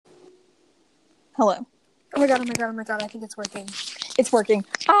Hello. Oh my god, oh my god, oh my god, I think it's working. It's working.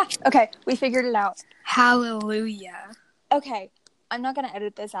 Okay, we figured it out. Hallelujah. Okay, I'm not going to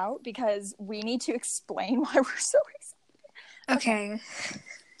edit this out because we need to explain why we're so excited. Okay.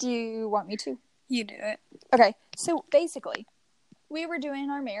 Do you want me to? You do it. Okay, so basically, we were doing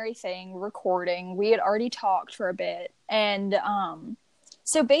our merry thing, recording. We had already talked for a bit. And,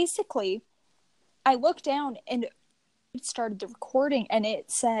 so basically, I looked down and it started the recording and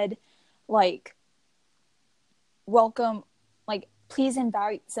it said, like, welcome, like, please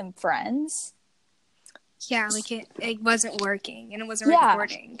invite some friends. Yeah, like it wasn't working and it wasn't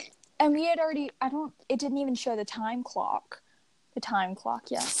recording. And we had already, it didn't even show the time clock. The time clock,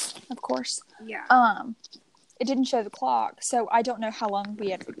 yes, of course. Yeah. It didn't show the clock, so I don't know how long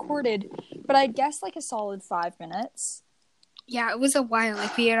we had recorded, but I'd guess like a solid 5 minutes. Yeah, it was a while.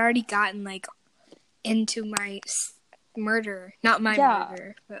 Like we had already gotten like into my murder. Not my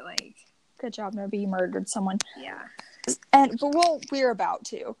murder, but like. Good job, Nobi, you murdered someone. Yeah. But we're about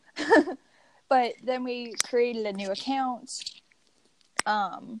to. But then we created a new account.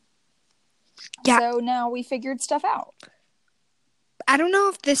 Yeah. So now we figured stuff out. I don't know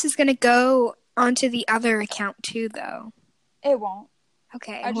if this is going to go onto the other account too, though. It won't.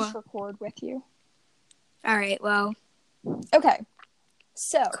 Okay. I just record with you. All right, well. Okay.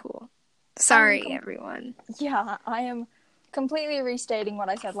 So. Cool. Sorry, everyone. Yeah, I am completely restating what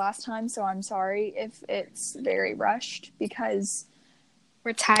I said last time, so I'm sorry if it's very rushed because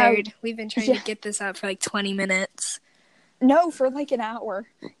we're tired. We've been trying to get this up for like 20 minutes. No, for like an hour.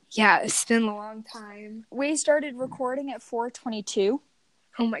 Yeah, it's been a long time. We started recording at 4:22.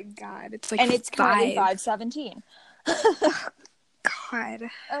 Oh my god, it's like and it's currently 5:17. God.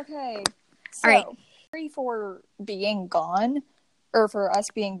 Okay. So, all right. Sorry for being gone, or for us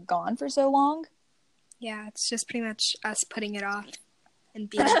being gone for so long. Yeah, it's just pretty much us putting it off and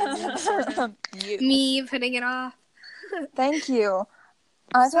being me putting it off. Thank you.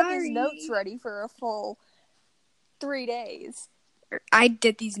 I've had these notes ready for a full 3 days. I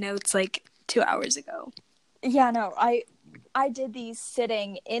did these notes like 2 hours ago. Yeah, no, I did these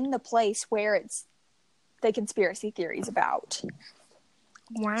sitting in the place where it's the conspiracy theories about.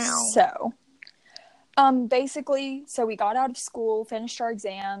 Wow. So, basically, so we got out of school, finished our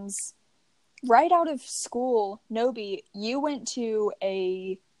exams. Right out of school, Nobi, you went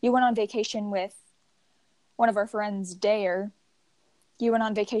on vacation with one of our friends, Dare. You went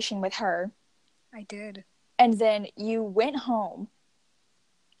on vacation with her. I did. And then you went home.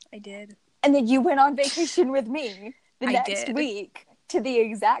 I did. And then you went on vacation with me the next week to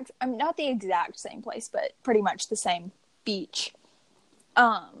not the exact same place, but pretty much the same beach.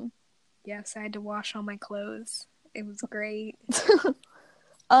 Yes, I had to wash all my clothes. It was great.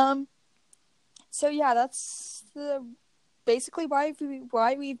 So yeah, that's basically why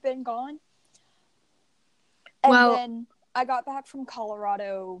we've been gone. And then I got back from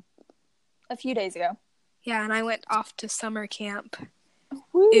Colorado a few days ago. Yeah, and I went off to summer camp.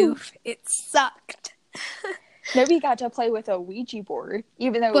 Woo. Oof, it sucked. Nobody got to play with a Ouija board,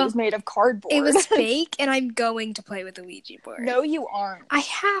 even though it was made of cardboard. It was fake, and I'm going to play with a Ouija board. No, you aren't. I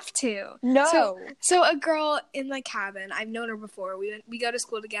have to. No. So a girl in my cabin, I've known her before. We go to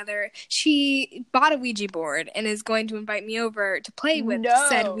school together. She bought a Ouija board and is going to invite me over to play with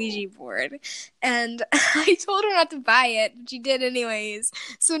said Ouija board. And I told her not to buy it, but she did anyways.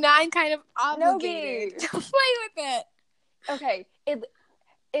 So now I'm kind of obligated to play with it. Okay,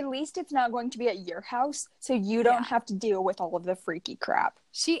 at least it's not going to be at your house, so you don't have to deal with all of the freaky crap.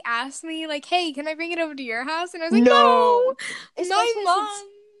 She asked me, like, hey, can I bring it over to your house? And I was like, no! My mom!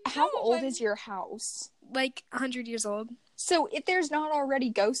 How old is your house? Like, 100 years old. So if there's not already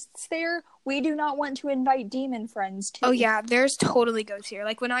ghosts there, we do not want to invite demon friends, too. Oh, yeah, there's totally ghosts here.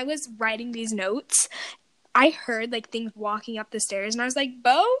 Like, when I was writing these notes, I heard, like, things walking up the stairs, and I was like,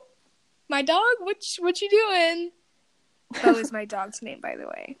 Bo? My dog? What you doing? Bo is my dog's name, by the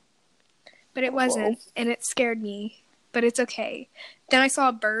way. But it wasn't, and it scared me. But it's okay. Then I saw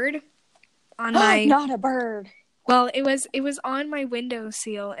a bird on my... Not a bird. Well, it was on my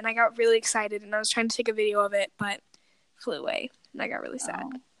windowsill, and I got really excited, and I was trying to take a video of it, but it flew away, and I got really sad.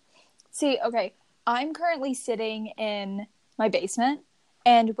 See, okay, I'm currently sitting in my basement,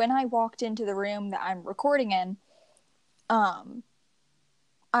 and when I walked into the room that I'm recording in,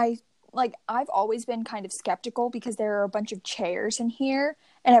 I've always been kind of skeptical because there are a bunch of chairs in here,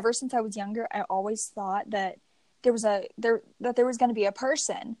 and ever since I was younger, I always thought that there was going to be a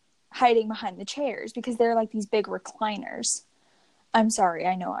person hiding behind the chairs because they're like these big recliners. I'm sorry,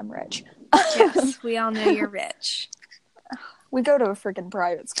 I know I'm rich. Yes, we all know you're rich. We go to a freaking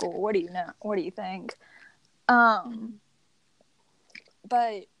private school. What do you know? What do you think? But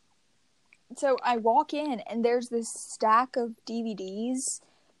so I walk in and there's this stack of DVDs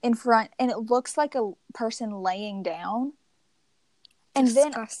in front, and it looks like a person laying down. And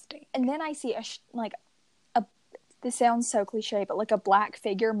Disgusting. then I see this sounds so cliche, but like a black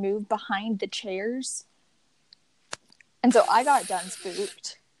figure move behind the chairs. And so I got done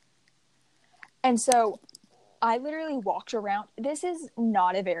spooked. And so I literally walked around. This is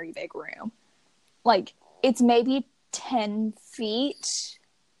not a very big room. Like, it's maybe 10 feet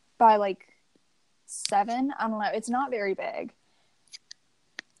by like 7. I don't know. It's not very big.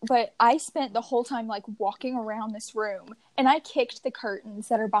 But I spent the whole time like walking around this room, and I kicked the curtains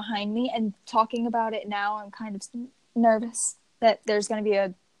that are behind me. And talking about it now, I'm kind of nervous that there's going to be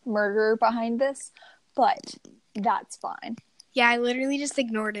a murderer behind this, but that's fine. Yeah, I literally just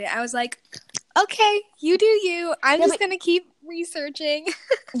ignored it. I was like, okay, you do you. I'm just going to keep researching.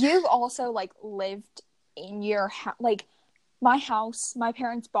 You've also like lived in your house. Like, my house, my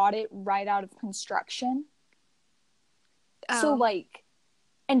parents bought it right out of construction. Oh. So like,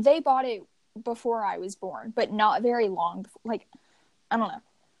 and they bought it before I was born, but not very long before. Like, I don't know.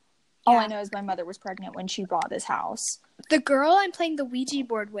 All I know is my mother was pregnant when she bought this house. The girl I'm playing the Ouija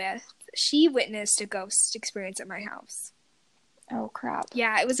board with, she witnessed a ghost experience at my house. Oh, crap.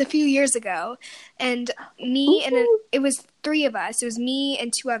 Yeah, it was a few years ago. And me and it was 3 of us. It was me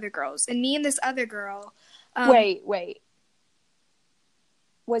and 2 other girls. And me and this other girl. Wait.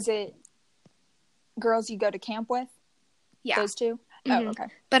 Was it girls you go to camp with? Yeah. Those 2? Mm-hmm. Oh, okay.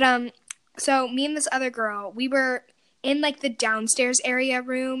 But, so me and this other girl, we were in like the downstairs area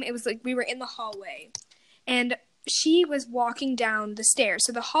room. It was like we were in the hallway. And she was walking down the stairs.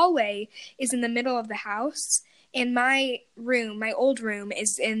 So the hallway is in the middle of the house. And my room, my old room,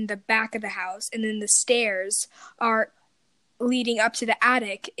 is in the back of the house. And then the stairs are leading up to the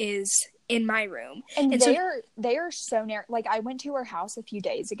attic is in my room. And they are so near. Like, I went to her house a few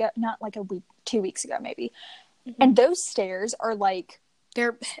days ago. Not like a week, 2 weeks ago, maybe. Mm-hmm. And those stairs are like...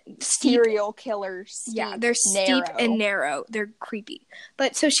 They're serial killers. Yeah, they're steep and narrow. They're creepy.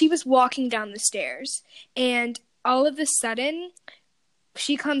 But so she was walking down the stairs, and all of a sudden,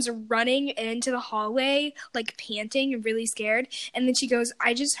 she comes running into the hallway, like panting and really scared. And then she goes,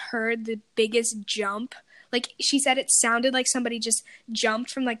 I just heard the biggest jump. Like, she said it sounded like somebody just jumped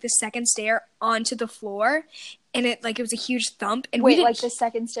from like the second stair onto the floor. And it was a huge thump. And wait, like the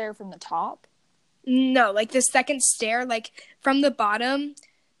second stair from the top? No, like the second stair, like from the bottom,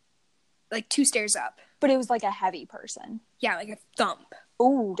 like 2 stairs up. But it was like a heavy person. Yeah, like a thump.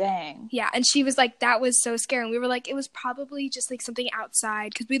 Ooh, dang. Yeah, and she was like, that was so scary. And we were like, it was probably just like something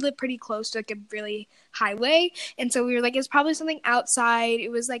outside, because we live pretty close to like a really highway. And so we were like, it's probably something outside.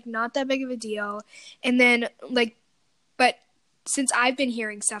 It was like not that big of a deal. And then like, but since I've been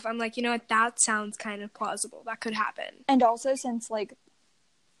hearing stuff, I'm like, you know what, that sounds kind of plausible. That could happen. And also since like,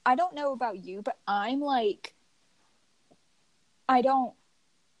 I don't know about you, but I'm like, I'm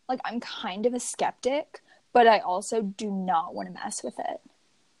kind of a skeptic, but I also do not want to mess with it.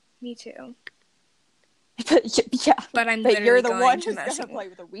 Me too. But yeah. But you're the one who's going to play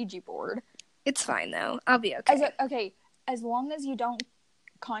with a Ouija board. It's fine though. I'll be okay. As long as you don't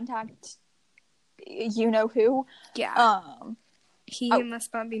contact you know who. Yeah. He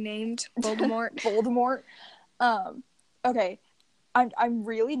must not be named. Voldemort. Voldemort. Okay. I'm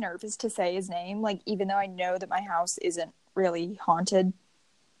really nervous to say his name, like, even though I know that my house isn't really haunted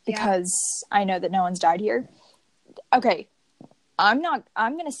because I know that no one's died here. Okay, I'm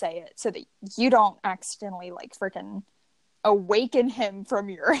gonna say it so that you don't accidentally, like, freaking awaken him from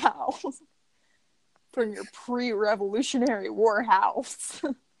your house. From your pre-Revolutionary War house.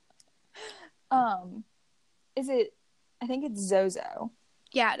 I think it's Zozo.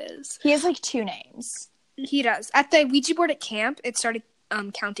 Yeah, it is. He has, like, 2 names. He does. At the Ouija board at camp, it started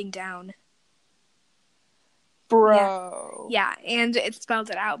counting down. Bro. Yeah, and it spelled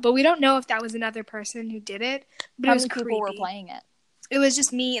it out. But we don't know if that was another person who did it. But How it was many people were playing it? It was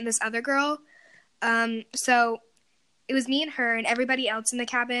just me and this other girl. So it was me and her, and everybody else in the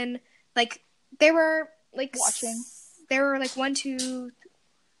cabin. Like, they were like watching. There were like 1, 2.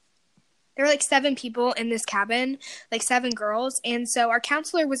 There were like 7 people in this cabin, like 7 girls. And so our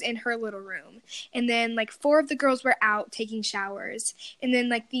counselor was in her little room. And then like 4 of the girls were out taking showers. And then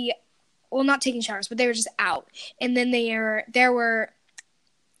like not taking showers, but they were just out. And then there were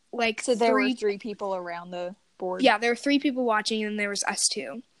like So there were 3 people around the board? Yeah, there were 3 people watching, and there was us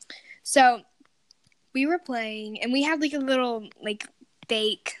 2. So we were playing, and we had like a little like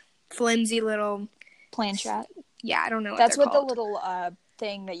fake, flimsy little planchette. Yeah, I don't know what That's what called. The little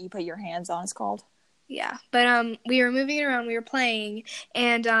thing that you put your hands on is called. Yeah, but we were moving it around, we were playing,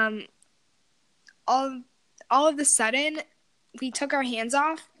 and all of a sudden we took our hands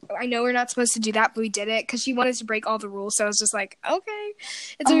off. I know we're not supposed to do that, but we did it because she wanted to break all the rules. So I was just like, okay.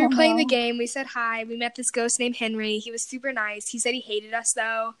 And so we were playing the game. We said hi. We met this ghost named Henry. He was super nice. He said he hated us,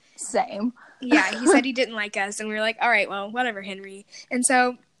 though. Same. Yeah, he said he didn't like us. And we were like, all right, well, whatever, Henry. And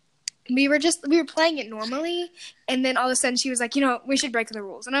so we were playing it normally. And then all of a sudden she was like, we should break the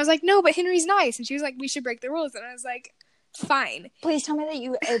rules. And I was like, no, but Henry's nice. And she was like, we should break the rules. And I was like, fine. Please tell me that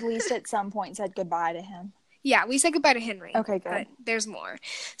you at least at some point said goodbye to him. Yeah, we said goodbye to Henry. Okay, good. But there's more.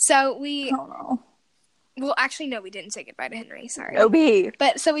 So we... Oh, no. Well, actually, no, we didn't say goodbye to Henry. Sorry. OB.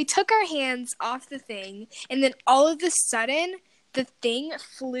 But so we took our hands off the thing, and then all of a sudden, the thing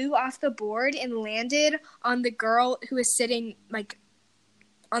flew off the board and landed on the girl who was sitting, like,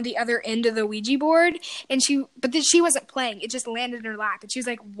 on the other end of the Ouija board. But then she wasn't playing. It just landed in her lap, and she was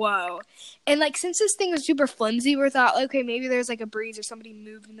like, whoa. And, like, since this thing was super flimsy, we thought, okay, maybe there's, like, a breeze or somebody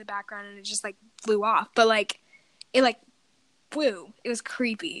moved in the background, and it just, like, flew off. But, like, it, like, flew. It was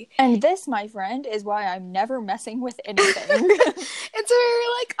creepy. And this, my friend, is why I'm never messing with anything. And so we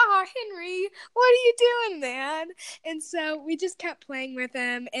were like, oh, Henry, what are you doing, man? And so we just kept playing with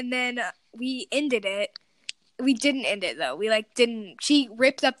him, and then we ended it. We didn't end it, though. She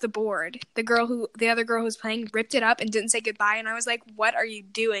ripped up the board. The other girl who was playing ripped it up and didn't say goodbye, and I was like, what are you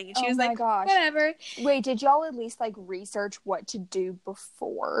doing? And she was like, gosh. Whatever. Wait, did y'all at least, like, research what to do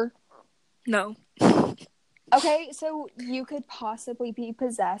before? No. Okay, so you could possibly be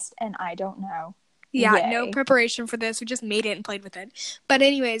possessed, and I don't know. Yeah, Yay. No preparation for this. We just made it and played with it. But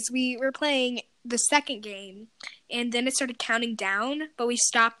anyways, we were playing the second game, and then it started counting down, but we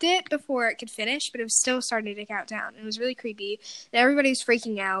stopped it before it could finish, but it was still starting to count down. It was really creepy, and everybody was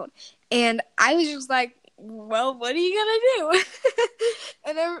freaking out, and I was just like, well, what are you gonna do?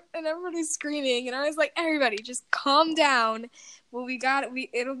 and everybody's screaming, and I was like, everybody, just calm down. Well,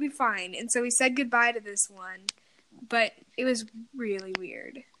 it'll be fine. And so we said goodbye to this one, but it was really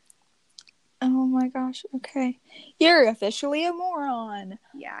weird. Oh my gosh, okay. You're officially a moron.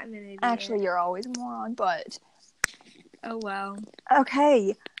 Yeah, I'm an idiot. Actually, you're always a moron, but... Oh, well.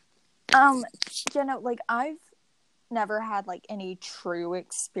 Okay. Like, I've never had, like, any true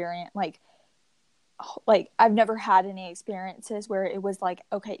experience, like, I've never had any experiences where it was like,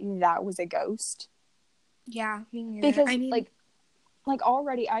 okay, that was a ghost. Yeah, me neither. Because, like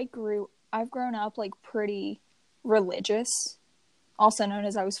already I've grown up, like, pretty religious, also known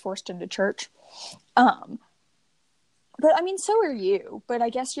as I was forced into church. But, I mean, so are you, but I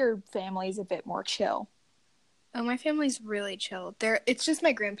guess your family's a bit more chill. Oh, my family's really chill. It's just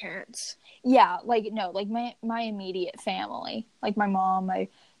my grandparents. Yeah, like, no, like, my immediate family, like, my mom, my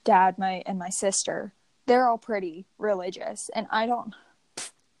dad, and my sister, they're all pretty religious, and I don't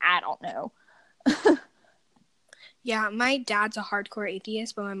know. Yeah, my dad's a hardcore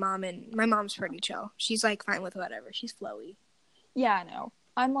atheist, but my mom's pretty chill. She's, like, fine with whatever. She's flowy. Yeah, I know.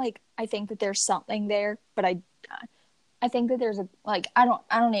 I'm like, I think that there's something there, but I think that there's I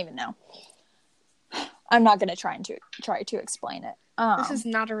don't even know. I'm not gonna try to explain it. This is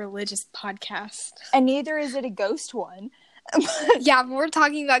not a religious podcast, and neither is it a ghost one. Yeah, but we're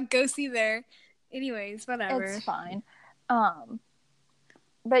talking about ghosts either. Anyways, whatever. It's fine. But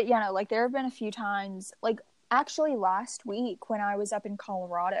like, there have been a few times, like, actually last week when I was up in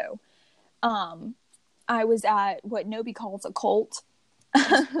Colorado, I was at what Nobi calls a cult.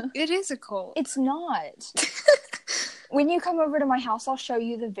 It is a cult. It's not. When you come over to my house, I'll show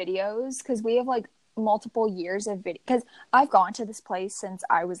you the videos, because we have, like, multiple years of video, because I've gone to this place since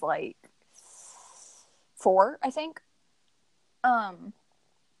I was, like, 4, I think. And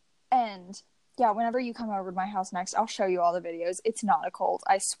yeah, whenever you come over to my house next, I'll show you all the videos. It's not a cult,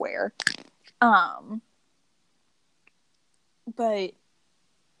 I swear. But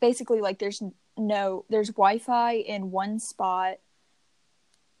basically, like, there's Wi-Fi in one spot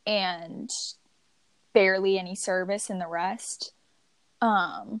and barely any service in the rest.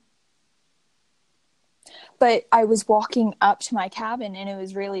 But I was walking up to my cabin, and it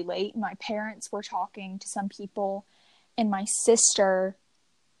was really late, and my parents were talking to some people, and my sister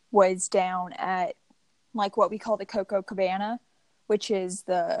was down at, like, what we call the Coco Cabana, which is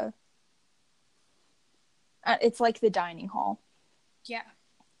it's like the dining hall. Yeah.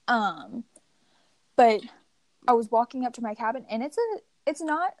 But I was walking up to my cabin, and it's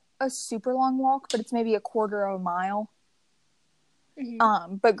not a super long walk, but it's maybe a quarter of a mile.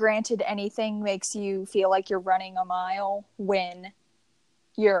 Mm-hmm. But granted, anything makes you feel like you're running a mile when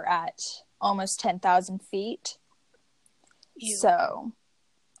you're at almost 10,000 feet. Ew. So,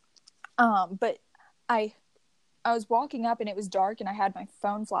 but I was walking up, and it was dark, and I had my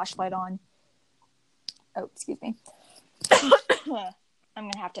phone flashlight on. Oh, excuse me. I'm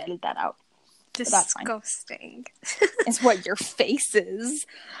gonna have to edit that out. But that's fine. Disgusting. It's what your face is.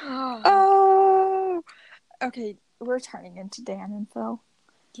 Oh. Okay, we're turning into Dan and Phil.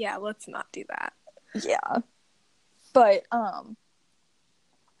 Yeah, let's not do that. Yeah. But,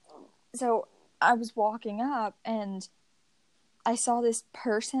 so I was walking up and I saw this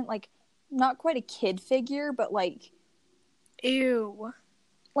person, like, not quite a kid figure, but, like... Ew.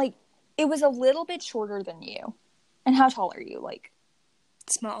 Like, it was a little bit shorter than you. And how tall are you? Like...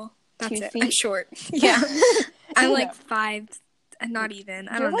 Small. That's 2 it. feet? I'm short. Yeah. I'm like know. 5, not even.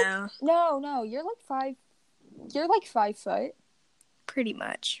 I You're don't like, know. No, you're like 5... You're like 5 foot. Pretty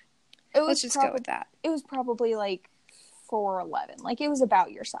much. It was Let's just go with that. It was probably like 4'11". Like, it was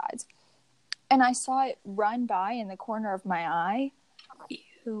about your size. And I saw it run by in the corner of my eye.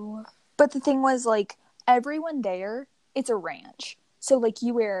 Ew. But the thing was, like, everyone there, it's a ranch. So, like,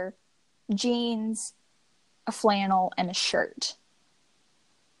 you wear jeans, a flannel, and a shirt.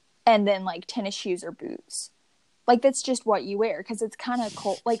 And then, like, tennis shoes or boots. Like, that's just what you wear, because it's kind of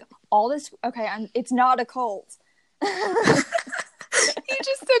cold. Like, all this... Okay, it's not a cult. You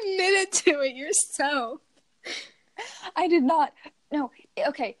just admitted to it yourself. I did not... No,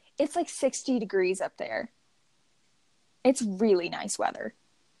 okay, it's like 60 degrees up there. It's really nice weather.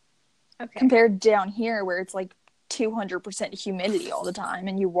 Okay. Compared down here, where it's like 200% humidity all the time,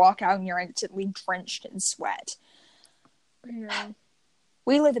 and you walk out and you're instantly drenched in sweat. Yeah.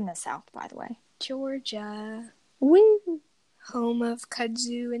 We live in the South, by the way. Georgia. Woo! Home of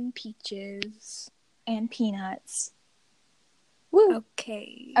kudzu and peaches. And peanuts. Woo!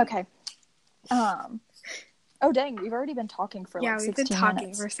 Okay. Okay. Oh, dang, we've already been talking for like 16 minutes. Yeah, we've been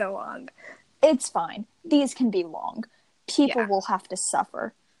talking for so long. It's fine. These can be long. People will have to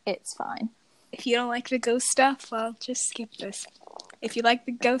suffer. It's fine. If you don't like the ghost stuff, well, just skip this. If you like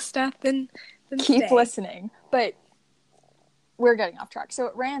the ghost stuff, then keep stay. listening. But we're getting off track. So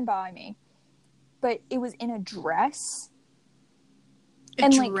it ran by me. But it was in a dress. A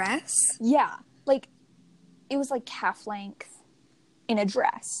dress? Like, yeah. Like, it was like half length in a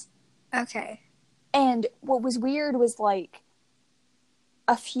dress. Okay. And what was weird was, like,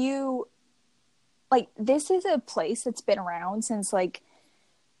 a few... Like, this is a place that's been around since, like,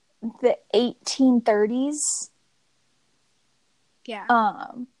 the 1830s. Yeah.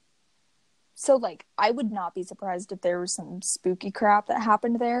 So, like, I would not be surprised if there was some spooky crap that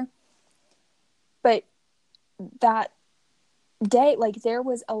happened there. But that day, like, there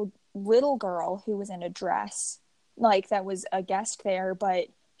was a little girl who was in a dress, like, that was a guest there, but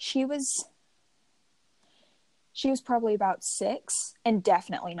she was probably about 6 and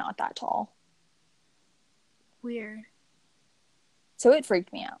definitely not that tall. Weird. So it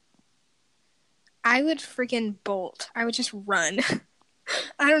freaked me out. I would freaking bolt. I would just run.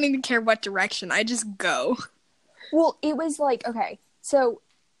 I don't even care what direction. I just go. Well, it was like, okay, so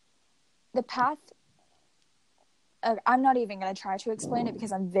the path... I'm not even going to try to explain it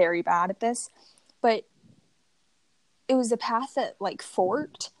because I'm very bad at this. But it was a path that, like,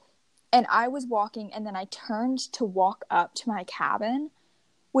 forked. And I was walking, and then I turned to walk up to my cabin,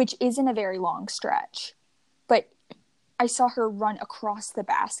 which isn't a very long stretch. But I saw her run across the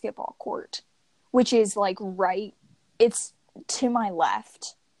basketball court, which is, like, it's to my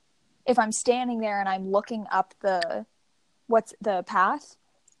left. If I'm standing there and I'm looking up the path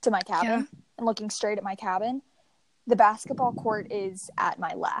to my cabin and looking straight at my cabin, the basketball court is at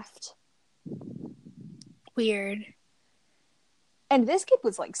my left. Weird. And this kid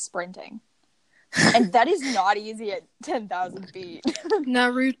was, like, sprinting. And that is not easy at 10,000 feet.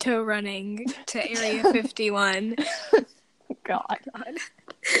 Naruto running to Area 51. God.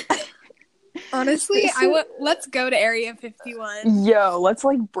 Honestly, let's go to Area 51. Yo, let's,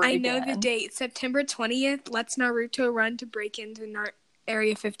 like, break I know in. the date. September 20th. Let's Naruto run to break into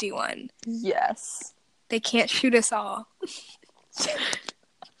Area 51. Yes. They can't shoot us all.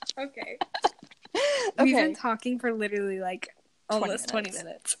 Okay. We've been talking for literally, like, almost 20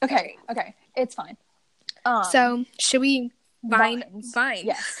 minutes. Okay. It's fine. So, should we vine?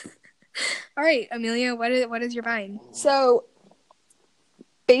 Yes. All right, Amelia, what is your vine? So,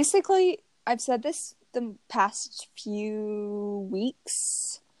 basically, I've said this the past few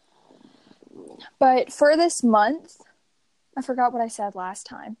weeks, but for this month, I forgot what I said last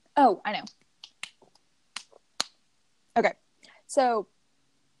time. Oh, I know. Okay, so,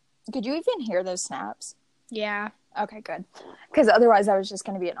 could you even hear those snaps? Yeah. Okay, good. Because otherwise I was just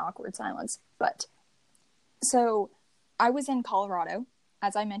going to be an awkward silence. But, so, I was in Colorado,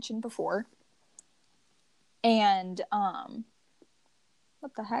 as I mentioned before. And,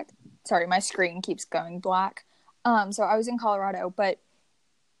 what the heck? Sorry, my screen keeps going black. So I was in Colorado, but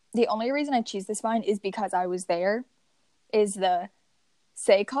the only reason I choose this vine is because I was there, is the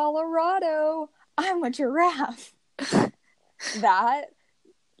say Colorado, I'm a giraffe. That,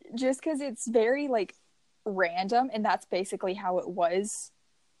 just because it's very, like, random, and that's basically how it was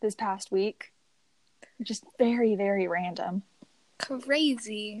this past week. Just very, very random.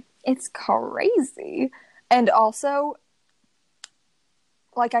 Crazy. It's crazy. And also,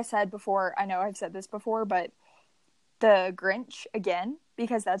 like I said before, I know I've said this before, but the Grinch again,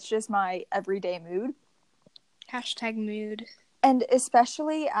 because that's just my everyday mood. Hashtag mood. And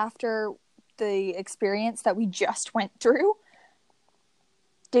especially after the experience that we just went through.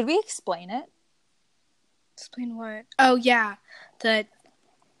 Did we explain it? Explain what? Oh, yeah. The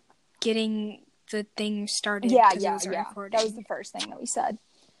getting the thing started. Yeah. Recording. That was the first thing that we said.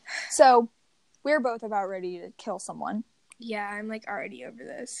 So, we're both about ready to kill someone. Yeah, I'm, like, already over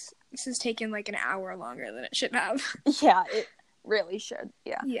this. This has taken, like, an hour longer than it should have. Yeah, it really should.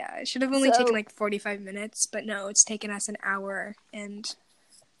 Yeah. Yeah, it should have only taken, like, 45 minutes, but no, it's taken us an hour and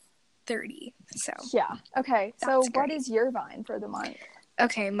 30, so. Yeah, okay. So, That's what great. is your vine for the month?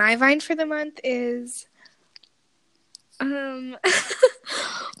 Okay, my vine for the month is... Why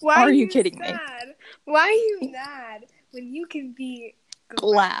are you kidding me? Why are you mad when you can be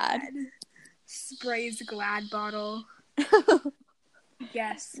glad? Spray's Glad bottle.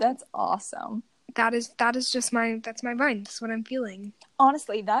 Yes. That's awesome. That is just that's my vine. That's what I'm feeling.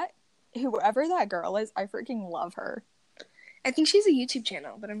 Honestly, whoever that girl is, I freaking love her. I think she's a YouTube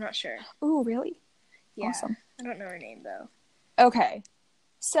channel, but I'm not sure. Ooh, really? Yeah. Awesome. I don't know her name, though. Okay.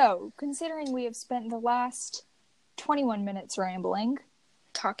 So, considering we have spent the last 21 minutes rambling,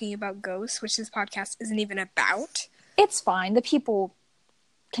 talking about ghosts, which this podcast isn't even about. It's fine. The people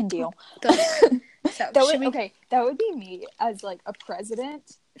can deal. So, that would be me as, like, a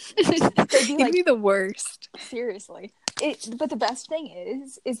president. You'd be the worst. Seriously. But the best thing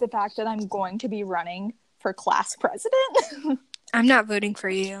is the fact that I'm going to be running for class president. I'm not voting for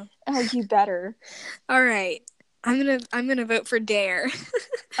you. Oh, you better. All right. I'm gonna vote for Dare.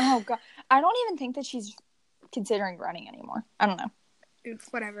 Oh, God. I don't even think that she's considering running anymore. I don't know. Oof,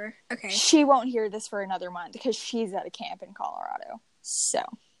 whatever. Okay. She won't hear this for another month because she's at a camp in Colorado. So.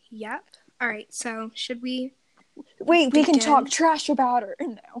 Yep. All right. So, should we... Wait, we can talk trash about her.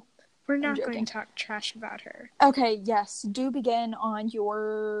 No. We're not going to talk trash about her. Okay, yes. Do begin on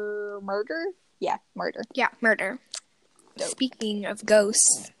your murder. Yeah, murder. Yeah, murder. Dope. Speaking of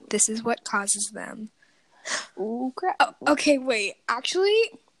ghosts, this is what causes them. Ooh, crap. Oh, okay, wait.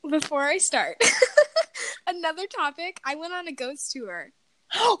 Actually, before I start, another topic. I went on a ghost tour.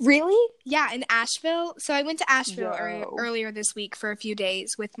 Really? Yeah, in Asheville. So I went to Asheville earlier this week for a few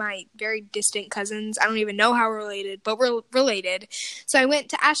days with my very distant cousins. I don't even know how we're related, but we're related. So I went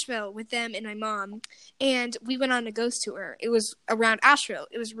to Asheville with them and my mom, and we went on a ghost tour. It was around Asheville.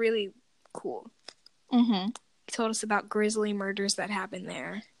 It was really cool. Mm-hmm. He told us about grisly murders that happened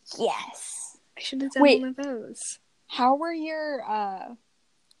there. Yes. I should have done one of those. How were your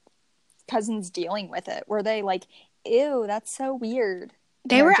cousins dealing with it? Were they like, ew, that's so weird?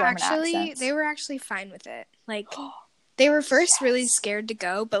 They were actually fine with it. Like, they were first really scared to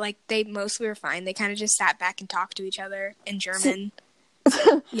go, but like they mostly were fine. They kind of just sat back and talked to each other in German.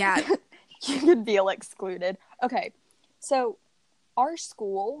 Yeah. You could feel excluded. Okay. So our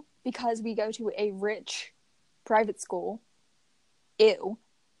school, because we go to a rich private school,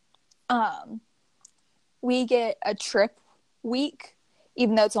 we get a trip week,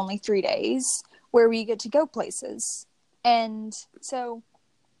 even though it's only 3 days, where we get to go places. And so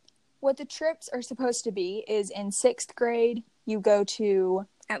what the trips are supposed to be is in 6th grade, you go to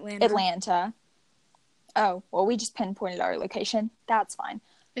Atlanta. Oh, well, we just pinpointed our location. That's fine.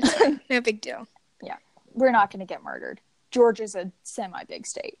 It's fine. No big deal. Yeah. We're not going to get murdered. Georgia's a semi-big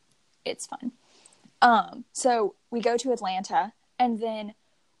state. It's fine. So we go to Atlanta, and then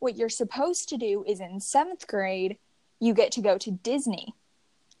what you're supposed to do is in 7th grade, you get to go to Disney.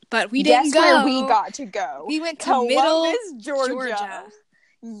 But we didn't go. Where we got to go. We went to Columbus, Georgia.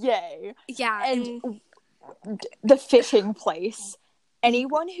 Yay. Yeah. And the fishing place.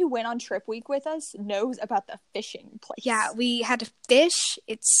 Anyone who went on trip week with us knows about the fishing place. Yeah, we had to fish.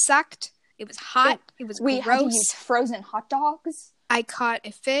 It sucked. It was hot. It was gross. We had to use frozen hot dogs. I caught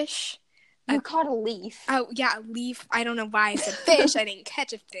a fish. You caught a leaf. Oh, yeah, a leaf. I don't know why I said fish. I didn't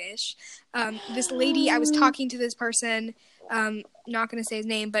catch a fish. This lady, I was talking to this person, not going to say his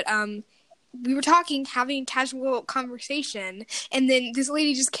name, but we were talking, having casual conversation, and then this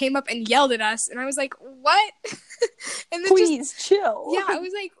lady just came up and yelled at us, and I was like, what? And then please chill. Yeah, I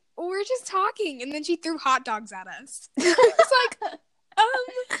was like, we're just talking, and then she threw hot dogs at us. I was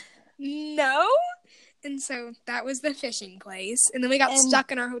like, no? And so that was the fishing place, and then we got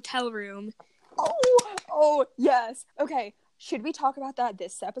stuck in our hotel room. Oh, yes. Okay, should we talk about that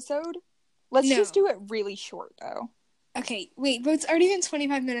this episode? Let's No. just do it really short, though. Okay, wait, but it's already been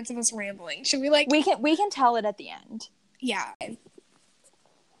 25 minutes of us rambling. Should we, like... We can tell it at the end. Yeah.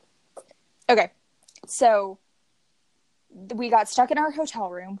 Okay, so we got stuck in our hotel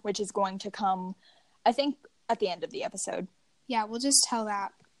room, which is going to come, I think, at the end of the episode. Yeah, we'll just tell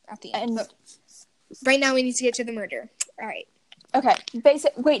that at the end. And But right now we need to get to the murder. All right. okay,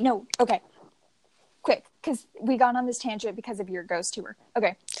 okay. Quick, because we got on this tangent because of your ghost tour.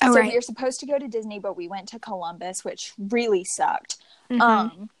 Okay, so right. we were supposed to go to Disney, but we went to Columbus, which really sucked.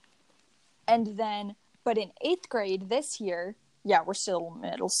 Mm-hmm. And then, but in 8th grade this year, yeah, we're still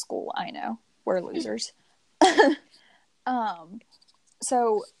middle school, I know. We're losers.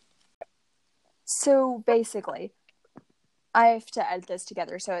 So basically, I have to edit this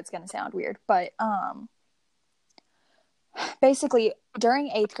together, so it's going to sound weird, but, basically, during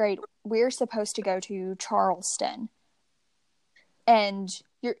 8th grade, we're supposed to go to Charleston. And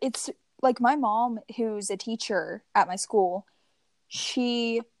it's like my mom, who's a teacher at my school,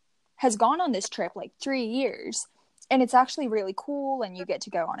 she has gone on this trip like 3 years. And it's actually really cool, and you get to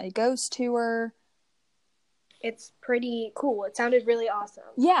go on a ghost tour. It's pretty cool. It sounded really awesome.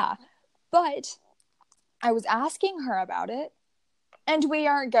 Yeah, but I was asking her about it, and we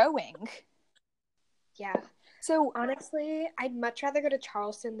aren't going. Yeah. So honestly, I'd much rather go to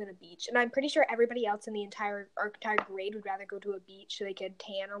Charleston than a beach. And I'm pretty sure everybody else in our entire grade would rather go to a beach so they could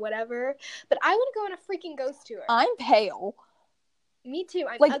tan or whatever. But I want to go on a freaking ghost tour. I'm pale. Me too.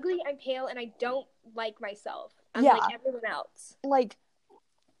 I'm like, ugly, I'm pale, and I don't like myself. I'm yeah, like everyone else. Like,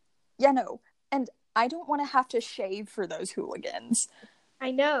 yeah, no. And I don't want to have to shave for those hooligans.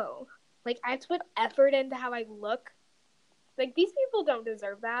 I know. Like, I have to put effort into how I look. Like, these people don't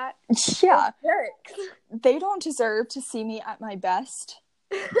deserve that. Yeah. They're jerks. They don't deserve to see me at my best.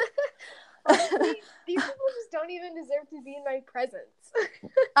 Honestly, these people just don't even deserve to be in my presence.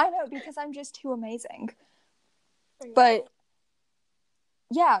 I know, because I'm just too amazing. But,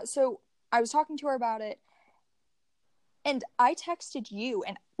 yeah, so I was talking to her about it, and I texted you,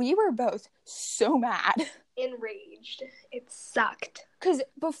 and we were both so mad. Enraged. It sucked. Because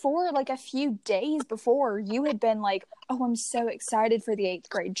before, like a few days before, you had been like, oh, I'm so excited for the 8th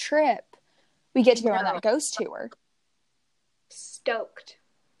grade trip. We get to go on that ghost tour. Stoked.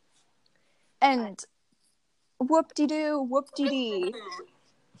 And whoop-de-doo, whoop-de-dee.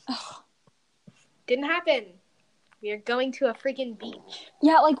 Didn't happen. We are going to a freaking beach.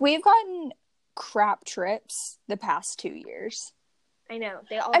 Yeah, like we've gotten crap trips the past 2 years. I know.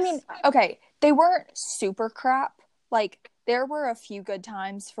 They all suck. Okay, they weren't super crap. Like, there were a few good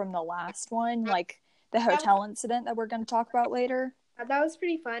times from the last one, like the hotel incident that we're going to talk about later. That was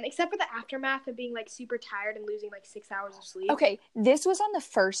pretty fun, except for the aftermath of being, like, super tired and losing, like, 6 hours of sleep. Okay, this was on the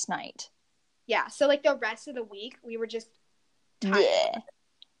first night. Yeah, so, like, the rest of the week, we were just tired. Yeah.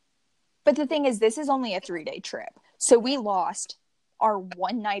 But the thing is, this is only a 3-day trip. So we lost our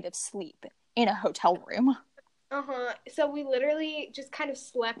 1 night of sleep in a hotel room. Uh-huh. So we literally just kind of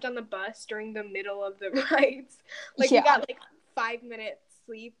slept on the bus during the middle of the rides. Like, yeah. We got, like, 5-minute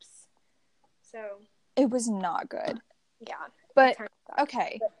sleeps. So. It was not good. Yeah. But,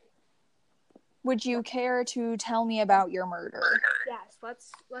 okay. Would you care to tell me about your murder? Yes,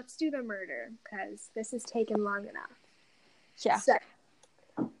 let's do the murder, because this has taken long enough. Yeah. So,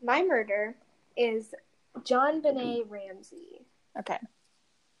 my murder is JonBenét Ramsey. Okay.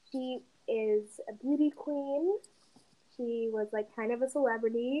 She is a beauty queen. She was, like, kind of a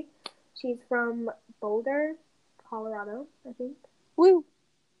celebrity. She's from Boulder, Colorado, I think. Woo!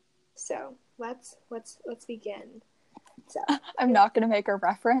 So, let's begin. So, I'm not going to make a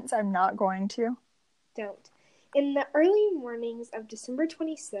reference. I'm not going to. Don't. In the early mornings of December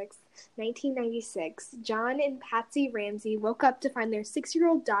 26, 1996, John and Patsy Ramsey woke up to find their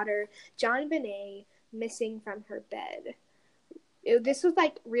 6-year-old daughter, JonBenét, missing from her bed. This was,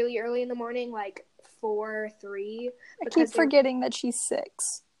 like, really early in the morning, like 4, 3. I keep forgetting that she's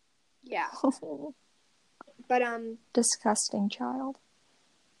 6. Yeah. But, disgusting child.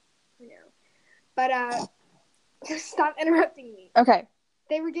 I know. But, stop interrupting me. Okay.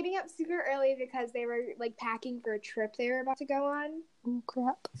 They were getting up super early because they were, like, packing for a trip they were about to go on. Oh,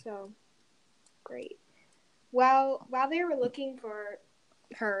 crap. So, great. While they were looking for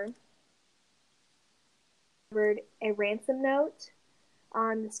her, a ransom note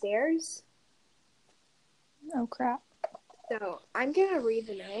on the stairs. Oh, crap. So, I'm going to read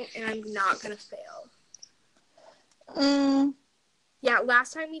the note, and I'm not going to fail. Yeah,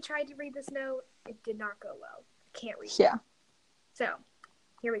 last time we tried to read this note, it did not go well. I can't read it. Yeah. So,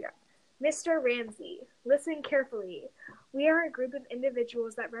 here we go. Mr. Ramsey, listen carefully. We are a group of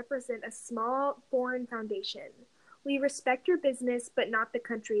individuals that represent a small foreign foundation. We respect your business, but not the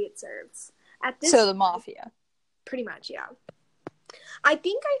country it serves. So the mafia. Pretty much, yeah. I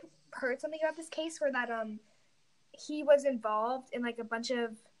think I heard something about this case where that he was involved in like a bunch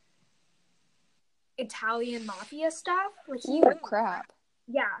of Italian mafia stuff. Like Ooh, crap.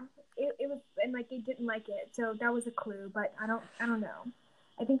 Yeah, it was, and like they didn't like it, so that was a clue. But I don't know.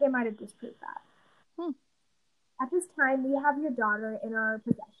 I think they might have disproved that. At this time, we have your daughter in our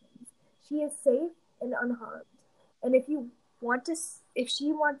possessions. She is safe and unharmed. And if she wants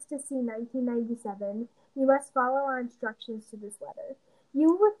to see 1997, you must follow our instructions to this letter.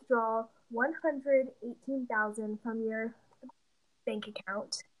 You withdraw $118,000 from your bank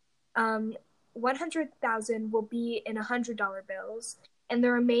account. 100,000 will be in $100 bills, and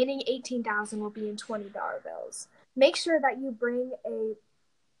the remaining 18,000 will be in $20 bills. Make sure that you bring a.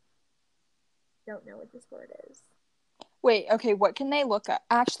 Don't know what this word is. Wait, okay, what can they look up?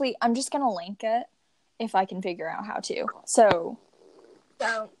 Actually, I'm just gonna link it if I can figure out how to. So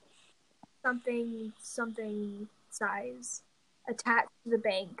something size attached to the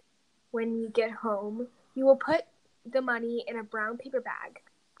bank. When you get home, you will put the money in a brown paper bag.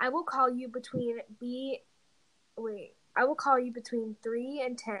 I will call you between 3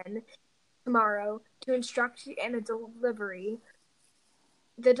 and 10 tomorrow to instruct you in a delivery.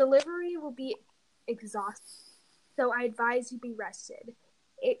 The delivery will be exhausting, so I advise you be rested.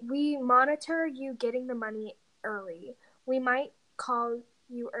 We monitor you getting the money early. We might call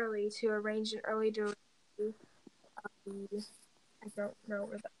you early to arrange an early delivery. I don't know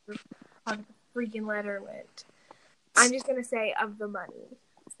where the freaking letter went. I'm just going to say of the money.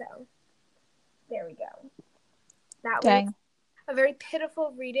 So, there we go. That was a very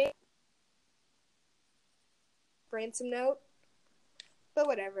pitiful reading. Ransom note. But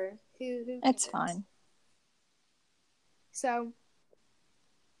whatever. It's fine. So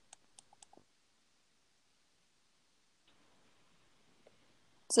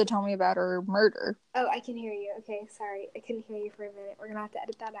tell me about her murder. Oh, I can hear you. Okay, sorry. I couldn't hear you for a minute. We're going to have to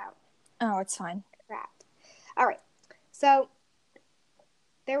edit that out. Oh, it's fine. Crap. All right. So,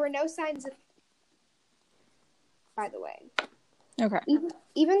 there were no signs of... By the way. Okay.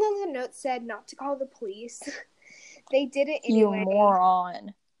 Even though the note said not to call the police, they did it anyway. You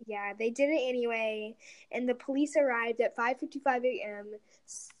moron. Yeah, they did it anyway, and the police arrived at 5:55 a.m.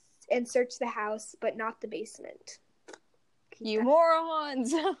 and searched the house, but not the basement. You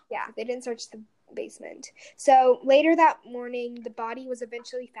morons! Yeah, they didn't search the basement. So, later that morning, the body was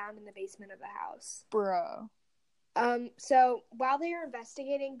eventually found in the basement of the house. Bro. So, while they were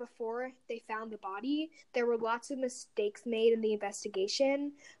investigating before they found the body, there were lots of mistakes made in the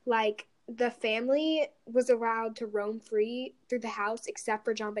investigation. Like, the family was allowed to roam free through the house except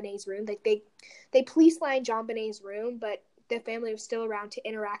for JonBenét's room. Like, they police lined JonBenét's room, but the family was still around to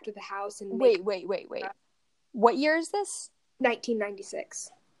interact with the house. And Wait. What year is this?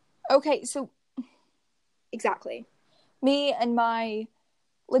 1996. Okay, so... Exactly. Me and my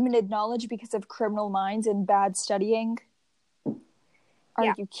limited knowledge because of Criminal Minds and bad studying.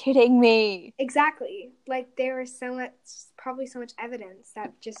 Are you kidding me? Exactly. Like, there was probably so much evidence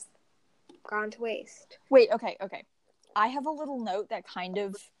that just gone to waste. Wait, okay. I have a little note that kind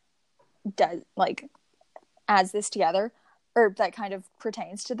of does, like, adds this together, or that kind of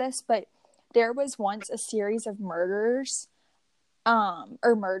pertains to this, but there was once a series of murders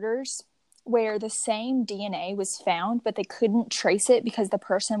where the same DNA was found, but they couldn't trace it because the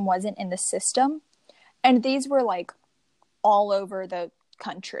person wasn't in the system. And these were, like, all over the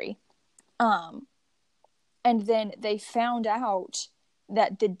country. And then they found out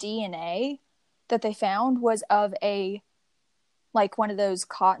that the DNA that they found was of one of those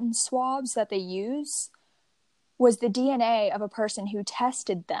cotton swabs that they use, was the DNA of a person who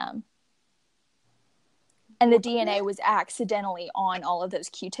tested them. And the DNA was accidentally on all of those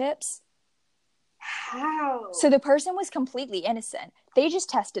Q-tips. How? So the person was completely innocent. They just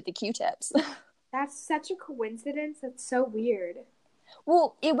tested the Q-tips. That's such a coincidence. That's so weird.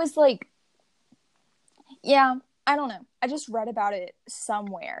 Well, it was like... Yeah, I don't know. I just read about it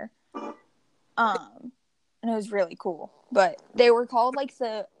somewhere. And it was really cool. But they were called, like,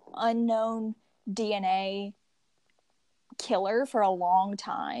 the unknown DNA killer for a long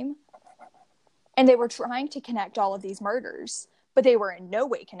time. And they were trying to connect all of these murders, but they were in no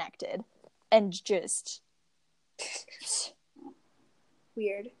way connected. And just...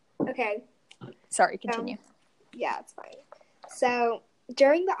 Weird. Okay. Sorry, continue. Yeah, it's fine. So,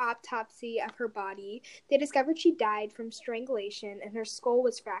 during the autopsy of her body, they discovered she died from strangulation and her skull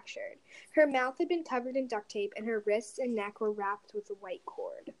was fractured. Her mouth had been covered in duct tape and her wrists and neck were wrapped with a white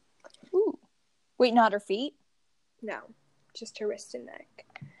cord. Ooh. Wait, not her feet? No, just her wrist and neck.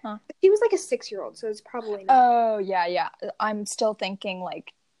 Huh. She was like a 6-year-old, so it's probably not. Oh, yeah. I'm still thinking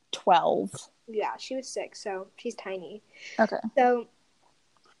like 12. Yeah, she was 6, so she's tiny. Okay. So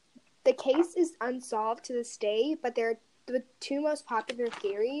the case is unsolved to this day, but the two most popular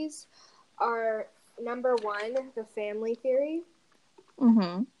theories are, number one, the family theory.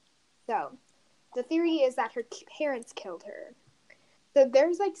 Mm-hmm. So the theory is that her parents killed her. So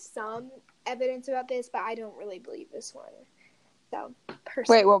there's like some evidence about this, but I don't really believe this one. So,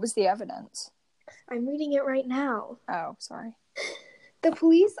 Wait, what was the evidence? I'm reading it right now. Oh, sorry. The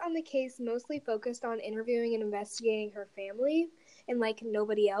police on the case mostly focused on interviewing and investigating her family and like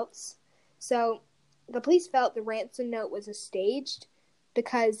nobody else. So the police felt the ransom note was staged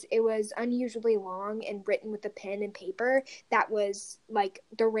because it was unusually long and written with a pen and paper that was like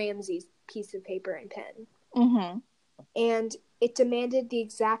the Ramsey's piece of paper and pen. Mm-hmm. And it demanded the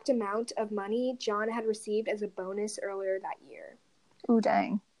exact amount of money John had received as a bonus earlier that year. Ooh,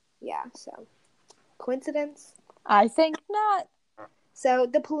 dang. Yeah, so coincidence? I think not. So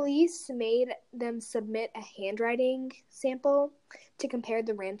the police made them submit a handwriting sample to compare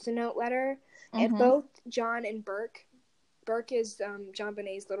the ransom note letter, and both John and Burke is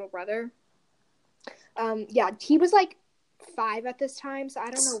JonBenét's little brother. He was like 5 at this time, so I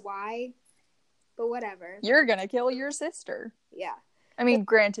don't know why, but whatever. You're gonna kill your sister. Yeah. I mean,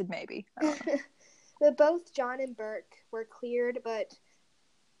 granted, maybe. But both John and Burke were cleared, but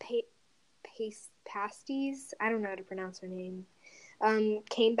Pasties, I don't know how to pronounce her name,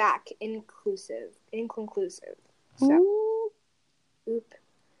 came back inconclusive. So,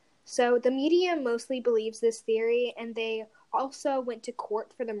 So the media mostly believes this theory, and they also went to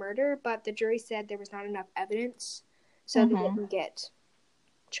court for the murder, but the jury said there was not enough evidence, so they didn't get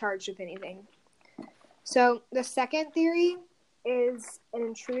charged with anything. So the second theory is an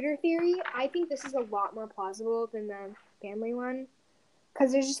intruder theory. I think this is a lot more plausible than the family one,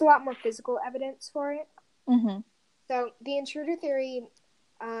 because there's just a lot more physical evidence for it. Mm-hmm. So the intruder theory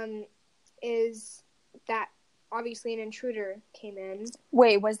is that obviously an intruder came in.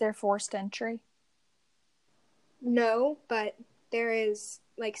 Wait, was there forced entry? No, but there is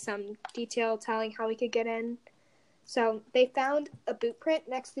like some detail telling how he could get in. So they found a boot print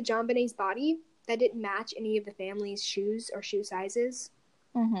next to JonBenét's body that didn't match any of the family's shoes or shoe sizes.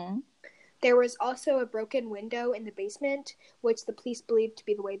 Mm-hmm. There was also a broken window in the basement, which the police believed to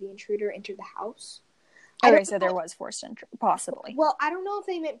be the way the intruder entered the house. Okay, so there was forced entry, possibly. Well, I don't know if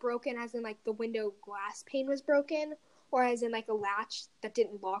they meant broken as in like the window glass pane was broken, or as in like a latch that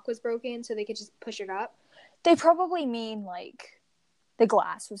didn't lock was broken, so they could just push it up. They probably mean like the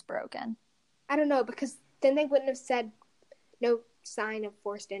glass was broken. I don't know, because then they wouldn't have said no sign of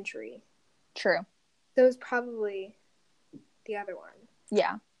forced entry. True. So it was probably the other one.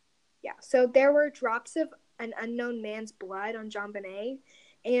 Yeah. Yeah. So there were drops of an unknown man's blood on JonBenét,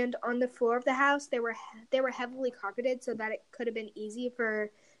 and on the floor of the house they were heavily carpeted so that it could have been easy for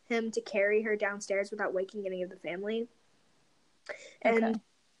him to carry her downstairs without waking any of the family. Okay. And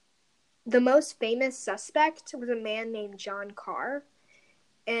the most famous suspect was a man named John Carr.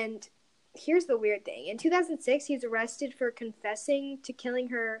 And here's the weird thing. In 2006, he was arrested for confessing to killing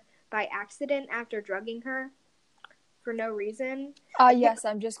her by accident after drugging her for no reason. Yes,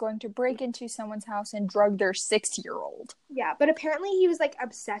 I'm just going to break into someone's house and drug their 6-year-old. Yeah, but apparently he was, like,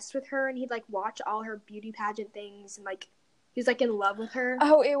 obsessed with her, and he'd, like, watch all her beauty pageant things, and, like, he was, like, in love with her.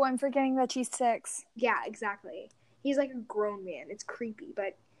 Oh, ew, I'm forgetting that she's 6. Yeah, exactly. He's, like, a grown man. It's creepy,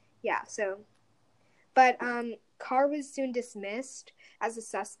 but, yeah, so. But, Carr was soon dismissed as a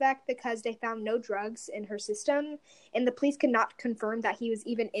suspect because they found no drugs in her system, and the police could not confirm that he was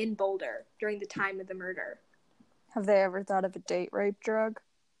even in Boulder during the time of the murder. Have they ever thought of a date rape drug?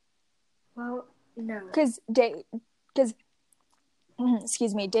 Well, no. Because date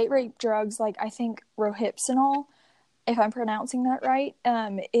rape drugs, like I think Rohypnol, if I'm pronouncing that right,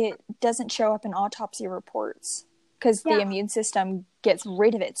 it doesn't show up in autopsy reports because the immune system gets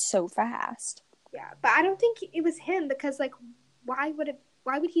rid of it so fast. Yeah, but I don't think it was him because, like, why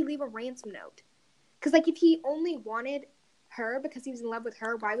would he leave a ransom note? Because, like, if he only wanted her because he was in love with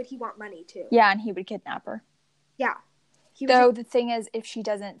her, why would he want money too? Yeah, and he would kidnap her. Yeah. Though the thing is, if she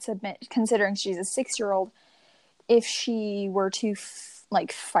doesn't submit, considering she's a 6-year-old, if she were too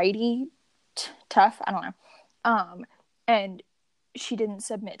fighty, tough, I don't know, and she didn't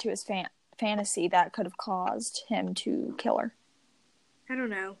submit to his fantasy, that could have caused him to kill her. I don't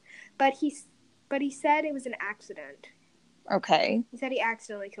know, but he said it was an accident. Okay. He said he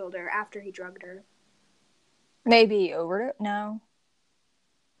accidentally killed her after he drugged her. Maybe overdose. No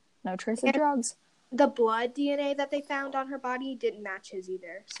trace of drugs. The blood DNA that they found on her body didn't match his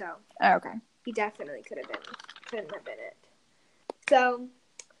either, so okay. He definitely couldn't have been it. So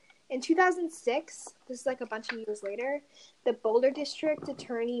In 2006, this is like a bunch of years later, the Boulder District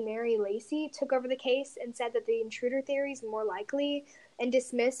Attorney Mary Lacey took over the case and said that the intruder theory is more likely and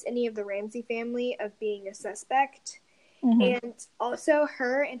dismissed any of the Ramsey family of being a suspect. Mm-hmm. And also,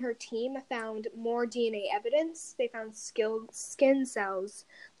 her and her team found more DNA evidence. They found skin cells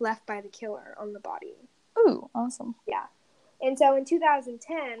left by the killer on the body. Ooh, awesome. Yeah. And so in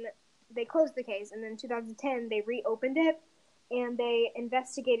 2010, they closed the case, and then in 2010, they reopened it, and they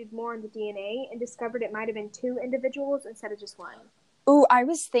investigated more into DNA and discovered it might have been 2 individuals instead of just 1. Ooh, I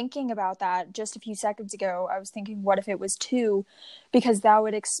was thinking about that just a few seconds ago. I was thinking, what if it was 2? Because that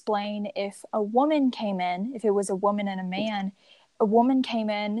would explain if a woman came in, if it was a woman and a man, a woman came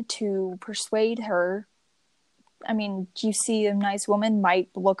in to persuade her. I mean, you see a nice woman might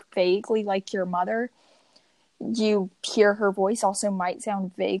look vaguely like your mother. You hear her voice also might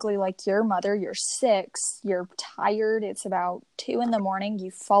sound vaguely like your mother. You're 6, you're tired, it's about 2 a.m. You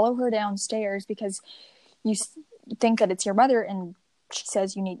follow her downstairs because you think that it's your mother, and she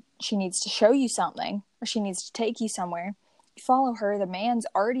says she needs to show you something, or she needs to take you somewhere. You follow her, the man's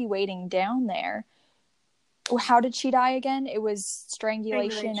already waiting down there. How did she die again? It was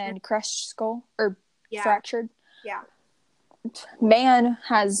strangulation. And crushed skull, or fractured. Yeah. Man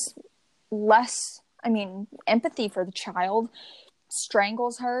has less, empathy for the child,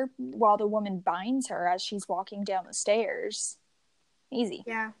 strangles her while the woman binds her as she's walking down the stairs. Easy.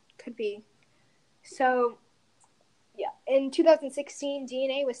 Yeah, could be. So, yeah. In 2016,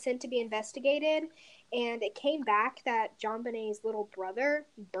 DNA was sent to be investigated, and it came back that JonBenét's little brother,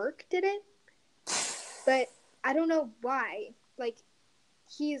 Burke, did it. But I don't know why. Like,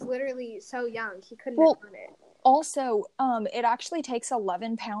 he's literally so young. He couldn't have done it. Also, it actually takes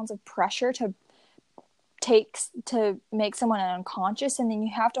 11 pounds of pressure to make someone unconscious, and then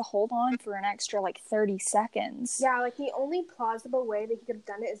you have to hold on for an extra 30 seconds. Yeah, the only plausible way that he could have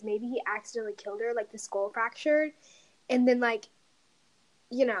done it is maybe he accidentally killed her, the skull fractured, and then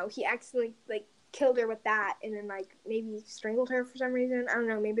he accidentally killed her with that, and then maybe strangled her for some reason. I don't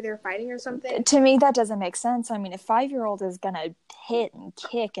know, maybe they were fighting or something. To me, that doesn't make sense. A 5-year-old is gonna hit and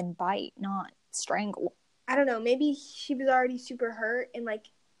kick and bite, not strangle. I don't know, maybe she was already super hurt, and I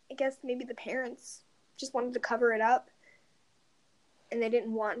guess maybe the parents just wanted to cover it up, and they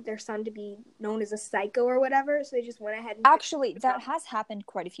didn't want their son to be known as a psycho or whatever, so they just went ahead and... Actually, that has happened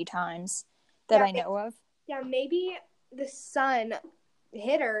quite a few times that I know of. Yeah, maybe the son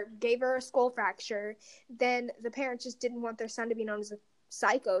hit her, gave her a skull fracture, then the parents just didn't want their son to be known as a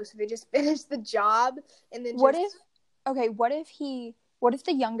psycho, so they just finished the job, and then what if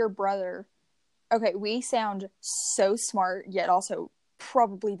the younger brother... Okay, we sound so smart, yet also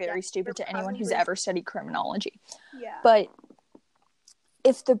probably very stupid to anyone who's ever studied criminology. Yeah. But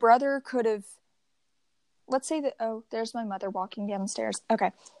if the brother could have... Let's say that... Oh, there's my mother walking down the stairs.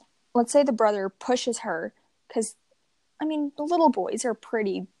 Okay. Let's say the brother pushes her, because, the little boys are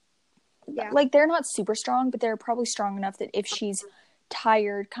pretty... Yeah. They're not super strong, but they're probably strong enough that if she's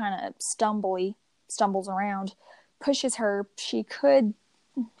tired, kind of stumbles around, pushes her, she could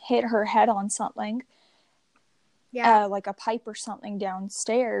hit her head on something. Yeah. Like a pipe or something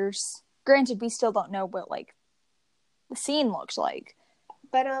downstairs. Granted, we still don't know what, the scene looks like.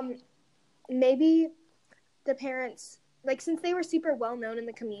 But, maybe the parents, since they were super well known in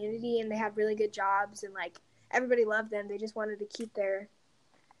the community and they had really good jobs and, everybody loved them, they just wanted to keep their...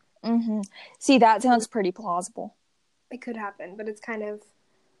 Mm-hmm. See, that sounds pretty plausible. It could happen, but it's kind of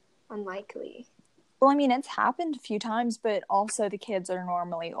unlikely. Well, it's happened a few times, but also the kids are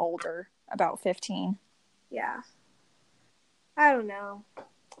normally older, about 15. Yeah. I don't know.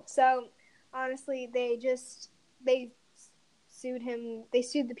 So, honestly, they sued him. They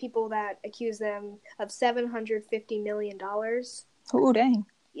sued the people that accused them of $750 million. Oh, dang.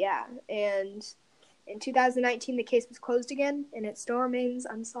 Yeah, and in 2019, the case was closed again, and it still remains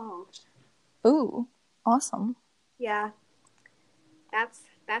unsolved. Ooh, awesome. Yeah. That's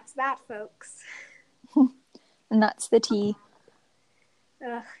that, folks. And that's the tea.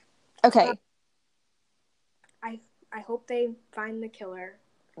 Ugh. Okay. I hope they find the killer.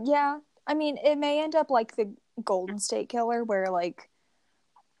 Yeah. It may end up like the Golden State Killer, where,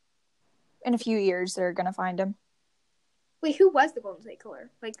 in a few years, they're gonna find him. Wait, who was the Golden State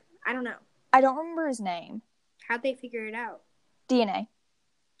Killer? I don't know. I don't remember his name. How'd they figure it out? DNA.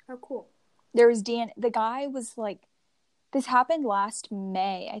 Oh, cool. There was DNA. The guy was, this happened last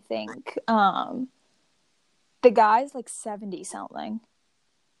May, I think. The guy's, 70-something.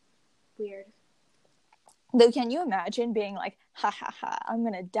 Weird. Though, can you imagine being ha ha ha, I'm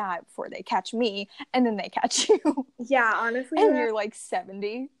gonna die before they catch me, and then they catch you? Yeah, honestly. And you're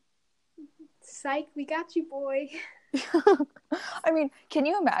 70. Psych, we got you, boy. I mean, can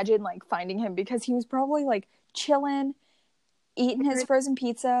you imagine like finding him, because he was probably like chilling, eating his frozen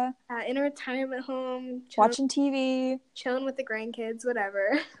pizza, in a retirement home, watching TV, chilling with the grandkids,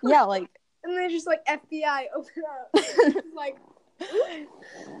 whatever. Yeah, like, and they're just like, FBI, open up. Like,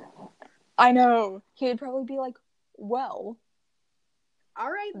 I know. He would probably be like, well, all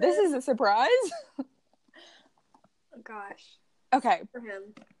right, this is a surprise. Oh, gosh. Okay. For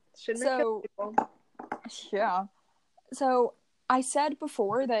him. Shouldn't So, yeah. So, I said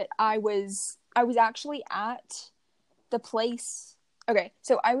before that I was actually at the place. Okay,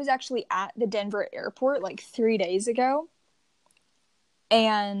 so I was actually at the Denver airport like 3 days ago.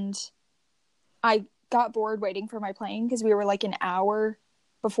 And I got bored waiting for my plane because we were like an hour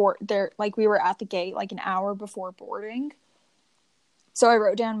before there, like we were at the gate like an hour before boarding. So I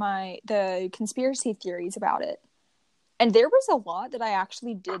wrote down the conspiracy theories about it. And there was a lot that I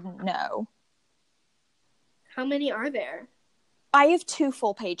actually didn't know. How many are there? I have 2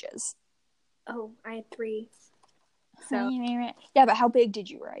 full pages. Oh, I had 3. So yeah, but how big did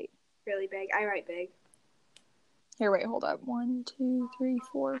you write? Really big. I write big. Here, wait, hold up. 1, 2, 3,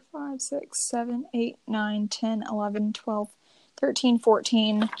 4, 5, 6, 7, 8, 9, 10, 11, 12, 13,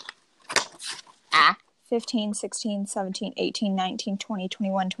 14, 15, 16, 17, 18, 19, 20,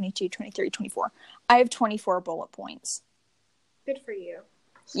 21, 22, 23, 24. I have 24 bullet points. Good for you.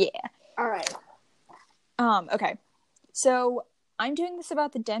 Yeah. All right. Okay. So, I'm doing this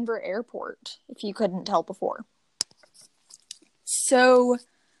about the Denver airport, if you couldn't tell before. So,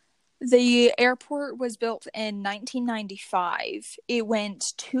 the airport was built in 1995. It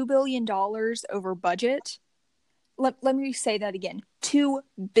went $2 billion over budget. Let me say that again. $2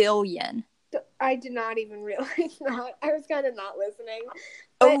 billion. I did not even realize that. I was kind of not listening.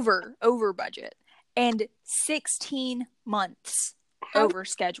 Over budget. And 16 months over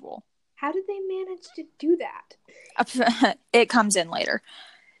schedule. How did they manage to do that? It comes in later.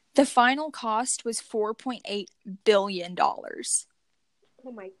 The final cost was $4.8 billion.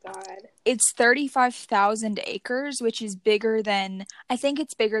 Oh my god. It's 35,000 acres, which is bigger than, I think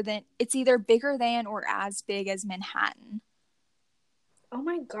it's either bigger than or as big as Manhattan. Oh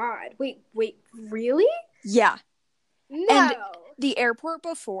my god. Wait, really? Yeah. No. And the airport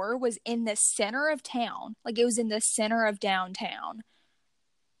before was in the center of town. Like, it was in the center of downtown.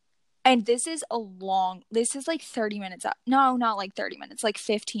 And this is like 30 minutes up. No, not like 30 minutes, like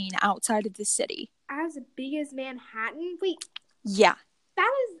 15 outside of the city. As big as Manhattan? Wait. Yeah.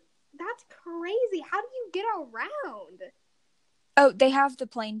 That's crazy. How do you get around? Oh, they have the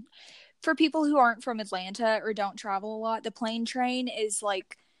plane. For people who aren't from Atlanta or don't travel a lot, the plane train is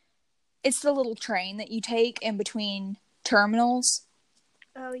like, it's the little train that you take in between terminals.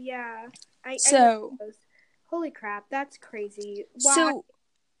 Oh, yeah. Holy crap, that's crazy. Wow. So,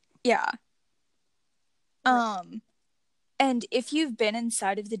 yeah. And if you've been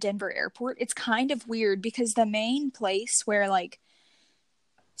inside of the Denver airport, it's kind of weird because the main place where like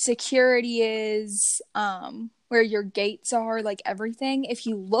security is, where your gates are, like everything, if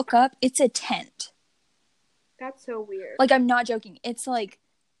you look up, it's a tent. That's so weird. Like, I'm not joking. It's like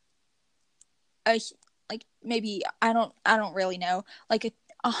maybe, I don't really know, like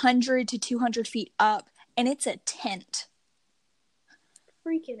 100 to 200 feet up, and it's a tent.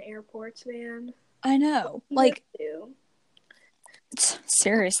 Freaking airports, man. I know. Like,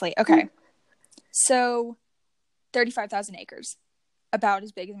 seriously. Okay. So 35,000 acres, about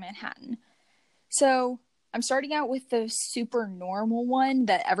as big as Manhattan. So I'm starting out with the super normal one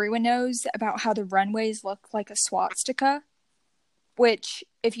that everyone knows about, how the runways look like a swastika, which,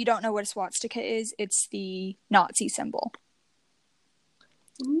 if you don't know what a swastika is, it's the Nazi symbol.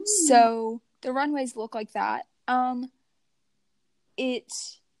 Ooh. So the runways look like that.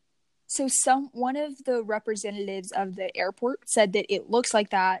 One of the representatives of the airport said that it looks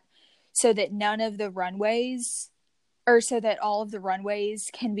like that so that so that all of the runways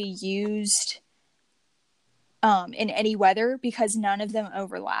can be used in any weather, because none of them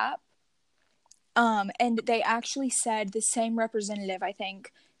overlap. And they actually said, the same representative, I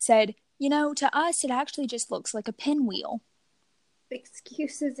think, said, to us, it actually just looks like a pinwheel.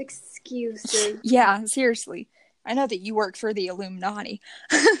 Excuses. Yeah, seriously. I know that you work for the Illuminati.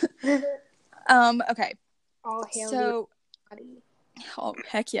 Okay. All hail the Illuminati. Oh,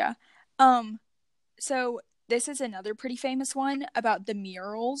 heck yeah. So this is another pretty famous one about the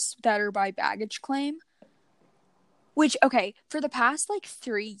murals that are by baggage claim. Which, okay, for the past,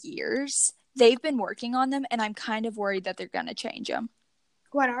 3 years, they've been working on them, and I'm kind of worried that they're gonna change them.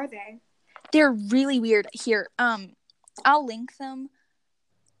 What are they? They're really weird. Here, I'll link them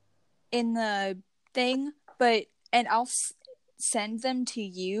in the thing, and I'll send them to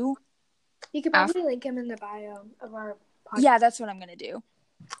you. You could probably link him in the bio of our podcast. Yeah, that's what I'm gonna do.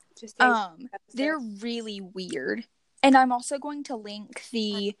 Just they're really weird. And I'm also going to link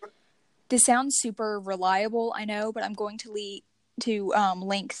this sounds super reliable, I know, but I'm going to link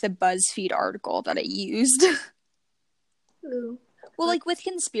the BuzzFeed article that I used. Ooh. Well, like with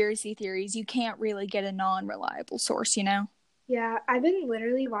conspiracy theories, you can't really get a non-reliable source, you know? Yeah, I've been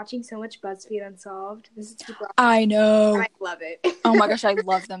literally watching so much BuzzFeed Unsolved. This is super awesome. I know. I love it. Oh my gosh, I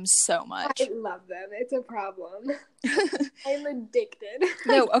love them so much. I love them. It's a problem. I'm addicted.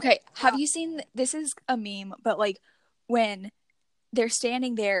 No, okay. Have you seen, this is a meme, but like when they're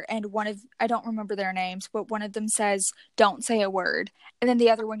standing there and I don't remember their names, but one of them says, "Don't say a word." And then the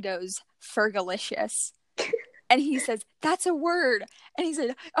other one goes, "Fergalicious." And he says, "That's a word." And he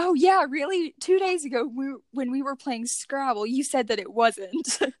said, "Oh yeah, really? 2 days ago when we were playing Scrabble, you said that it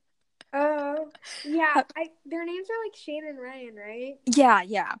wasn't." Oh, yeah. Their names are like Shane and Ryan, right?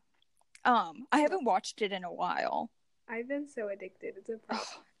 Yeah. I haven't watched it in a while. I've been so addicted. It's a problem.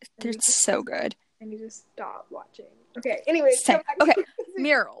 They're so good. I need to stop watching. Okay, anyway. Okay,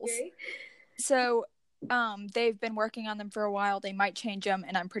 murals. So, they've been working on them for a while. They might change them,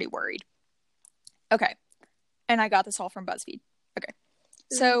 and I'm pretty worried. Okay. And I got this all from BuzzFeed. Okay.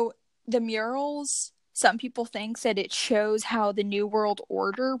 So, the murals, some people think that it shows how the New World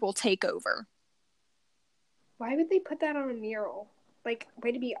Order will take over. Why would they put that on a mural? Like,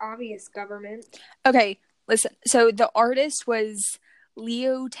 way to be obvious, government. Okay, listen. So, the artist was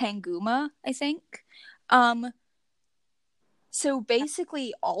Leo Tanguma, I think. So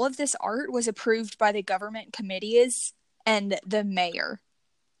basically all of this art was approved by the government committees and the mayor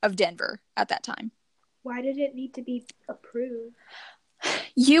of Denver at that time. Why did it need to be approved?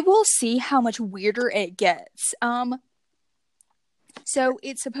 You will see how much weirder it gets. So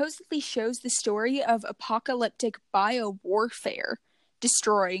it supposedly shows the story of apocalyptic biowarfare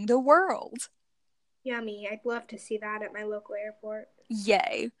destroying the world. Yummy. I'd love to see that at my local airport.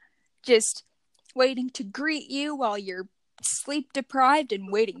 Yay. Just waiting to greet you while you're sleep deprived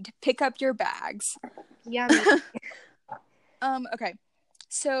and waiting to pick up your bags. Yummy. Okay.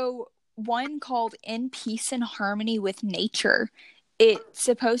 So one called In Peace and Harmony with Nature. It's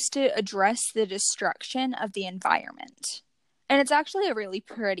supposed to address the destruction of the environment. And it's actually a really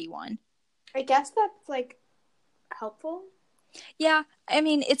pretty one. I guess that's like helpful. Yeah, I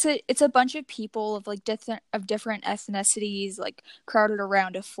mean it's a bunch of people of like different ethnicities like crowded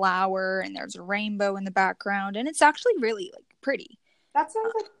around a flower, and there's a rainbow in the background, and it's actually really like pretty. That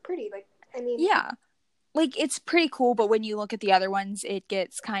sounds like pretty. Like, I mean, yeah, like it's pretty cool. But when you look at the other ones, it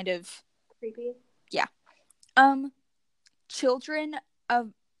gets kind of creepy. Yeah. Children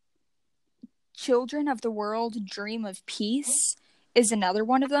of the world dream of peace is another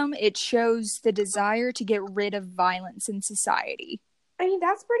one of them. It shows the desire to get rid of violence in society. I mean,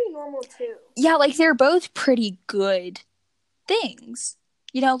 that's pretty normal too. Yeah, like they're both pretty good things.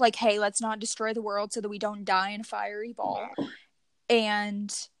 You know, like, hey, let's not destroy the world so that we don't die in a fiery ball.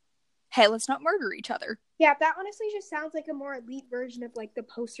 And hey, let's not murder each other. Yeah, that honestly just sounds like a more elite version of like the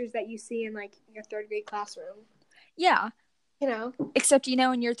posters that you see in like your third grade classroom. Yeah. You know? Except, you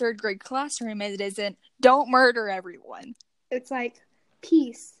know, in your third grade classroom, it isn't, don't murder everyone. It's like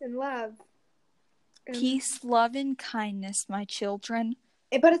peace and love. Peace, love, and kindness, my children.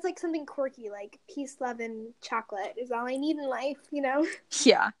 But it's like something quirky, like peace, love, and chocolate is all I need in life, you know?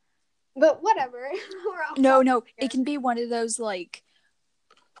 Yeah. But whatever. No. It can be one of those, like,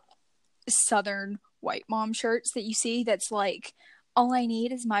 Southern white mom shirts that you see that's like, all I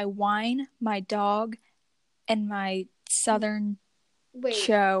need is my wine, my dog, and my Southern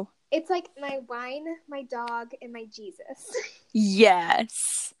show. It's like my wine, my dog, and my Jesus.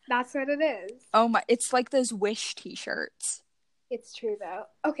 Yes. That's what it is. Oh my, it's like those Wish t-shirts. It's true though.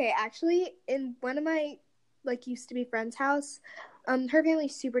 Okay, actually, in one of my, like, used to be friend's house, her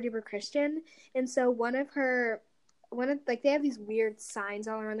family's super duper Christian, and so they have these weird signs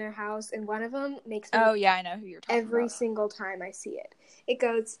all around their house, and one of them makes me oh yeah, I know who you're talking about. Every single time I see it.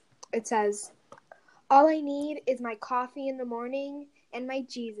 It says, all I need is my coffee in the morning and my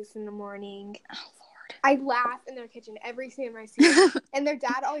Jesus in the morning. Oh, Lord. I laugh in their kitchen every time I see it. And their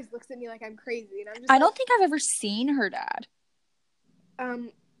dad always looks at me like I'm crazy. And I'm just I don't think I've ever seen her dad.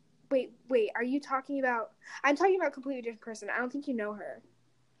 Wait, are you talking about... I'm talking about a completely different person. I don't think you know her.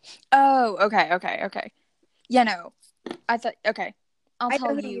 Oh, okay. Yeah, no. I thought... Okay. I'll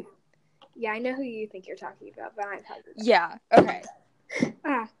tell you. Yeah, I know who you think you're talking about, but I'm talking about... Yeah, okay.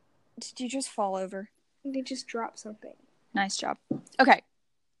 Did you just fall over? They just dropped something. Nice job. Okay.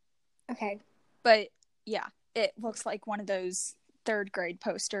 Okay. But, yeah, it looks like one of those third grade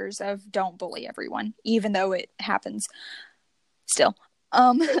posters of don't bully everyone, even though it happens still.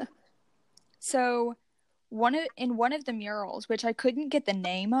 So in one of the murals, which I couldn't get the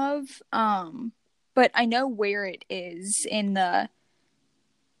name of, but I know where it is in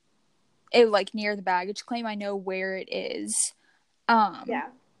like near the baggage claim. I know where it is. Yeah.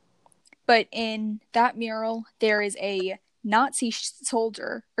 But in that mural, there is a Nazi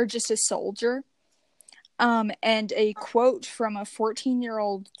soldier, or just a soldier, and a quote from a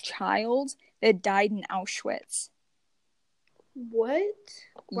 14-year-old child that died in Auschwitz. What?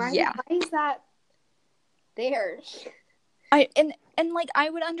 Yeah. Why is that there? And like I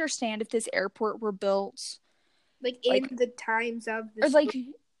would understand if this airport were built Like in the times of the or like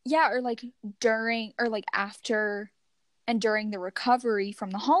or like during or like after and during the recovery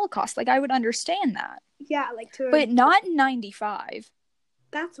from the Holocaust. Like I would understand that. Yeah, like but not in 95.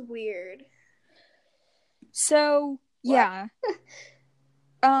 That's weird. So yeah.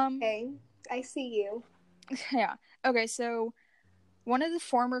 Okay, I see you. Yeah. Okay, so one of the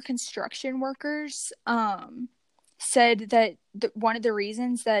former construction workers said that one of the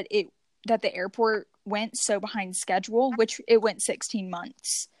reasons that the airport went so behind schedule, which it went 16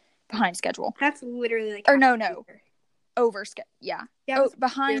 months behind schedule. That's literally like over schedule. Yeah.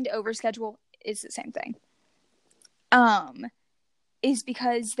 Behind over schedule is the same thing. Is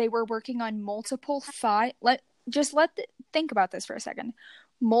because they were working on multiple think about this for a second.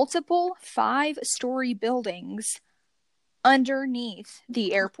 Multiple 5-story buildings underneath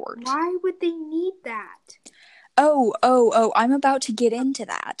the airport. Why would they need that? Oh, I'm about to get into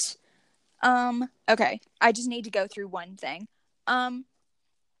that. Okay, I just need to go through one thing.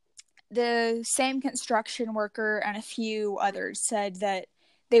 The same construction worker and a few others said that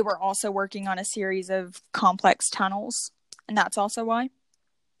they were also working on a series of complex tunnels, and that's also why.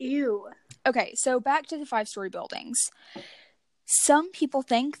 Ew. Okay, so back to the 5-story buildings. Some people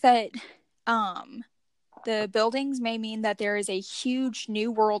think that the buildings may mean that there is a huge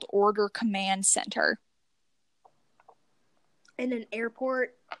New World Order command center in an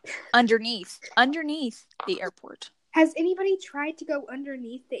airport underneath the airport. Has anybody tried to go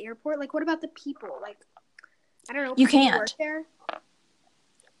underneath the airport? Like, what about the people? Like, I don't know. You can't. Work there?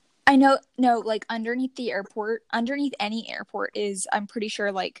 I know. No, like underneath the airport, underneath any airport is, I'm pretty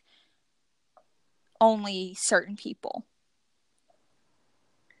sure, like only certain people.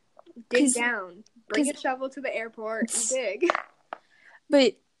 Dig down. Bring a shovel to the airport and dig.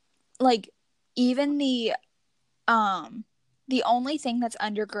 But like even the only thing that's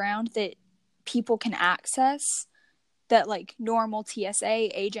underground that people can access, that like normal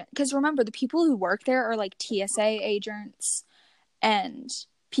TSA agent, because remember the people who work there are like TSA agents and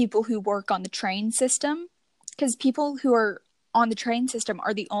people who work on the train system, because people who are on the train system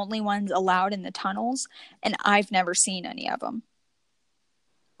are the only ones allowed in the tunnels, and I've never seen any of them.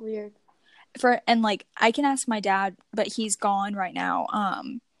 Weird. And like I can ask my dad, but he's gone right now,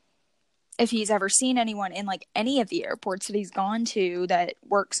 if he's ever seen anyone in like any of the airports that he's gone to that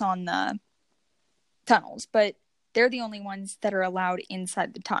works on the tunnels, but they're the only ones that are allowed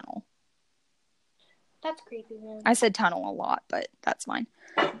inside the tunnel. That's creepy, man. I said tunnel a lot, but that's fine.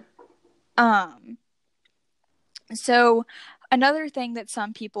 So another thing that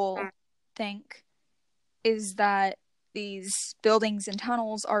some people think is that these buildings and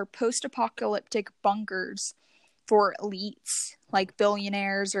tunnels are post-apocalyptic bunkers for elites, like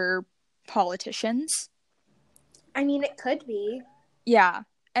billionaires or politicians. I mean, it could be. Yeah.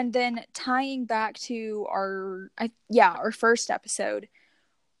 And then tying back to our first episode,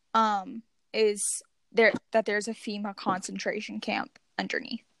 is there's a FEMA concentration camp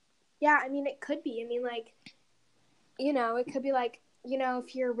underneath. Yeah, I mean, it could be. I mean, like, you know, it could be like, you know,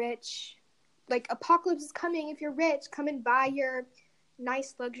 if you're rich, like, apocalypse is coming. If you're rich, come and buy your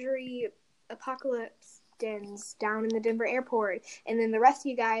nice luxury apocalypse dens down in the Denver airport. And then the rest of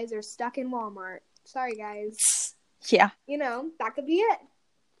you guys are stuck in Walmart. Sorry, guys. Yeah. You know, that could be it.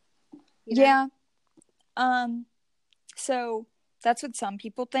 You know? Yeah. So that's what some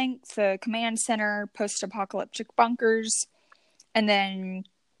people think. The command center, post-apocalyptic bunkers, and then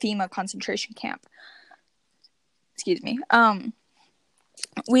FEMA concentration camp. Excuse me.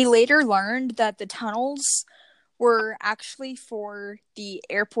 We later learned that the tunnels were actually for the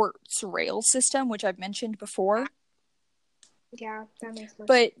airport's rail system, which I've mentioned before. Yeah, that makes sense.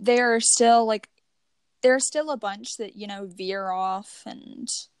 But there's still a bunch that, you know, veer off and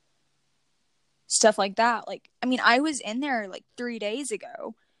stuff like that. Like, I mean, I was in there like 3 days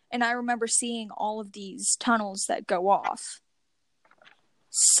ago, and I remember seeing all of these tunnels that go off.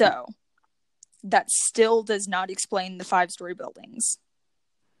 So that still does not explain the 5-story buildings.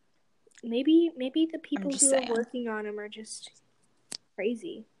 Maybe the people who are working on them are just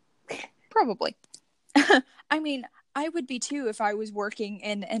crazy. Probably. I mean, I would be too if I was working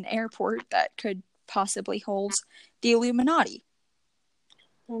in an airport that could possibly hold the Illuminati.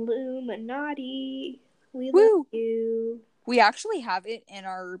 Illuminati. We Woo! love you. We actually have it in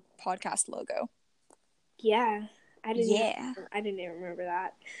our podcast logo. Yeah. I didn't Yeah. even remember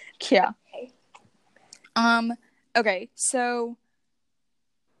that. Yeah. Okay. Okay, so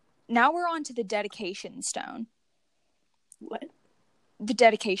now we're on to the dedication stone. What? The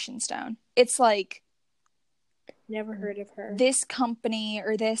dedication stone. It's like, Never heard of her. this company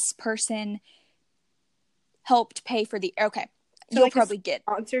or this person helped pay for the... Okay, So you'll like probably get...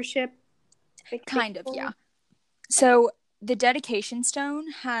 sponsorship? Kind of, yeah. So the dedication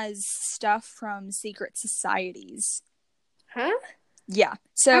stone has stuff from secret societies. Huh? Yeah. How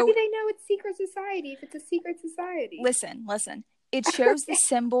So do they know it's secret society if it's a secret society? listen. It shows the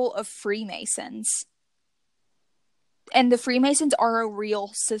symbol of Freemasons. And the Freemasons are a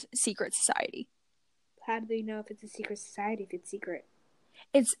real secret society. How do they know if it's a secret society if it's secret?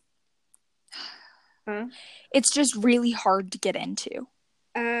 It's Huh? It's just really hard to get into.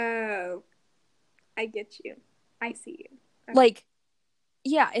 Oh. I get you. I see you. Okay. Like,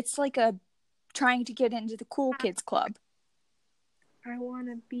 yeah, it's like trying to get into the cool kids club. I want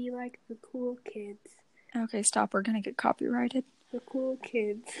to be like the cool kids. Okay, stop. We're going to get copyrighted. The cool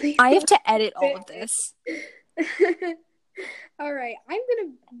kids. I have to edit all of this. All right. I'm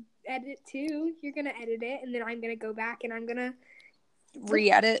going to edit too. You're going to edit it, and then I'm going to go back and I'm going to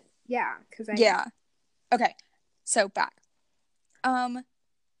Re-edit. Yeah, Yeah. Okay. So back.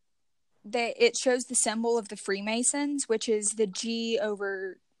 It shows the symbol of the Freemasons, which is the G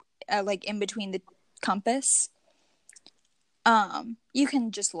over, like in between the compass. You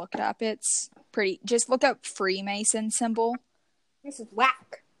can just look it up. It's pretty. Just look up Freemason symbol. This is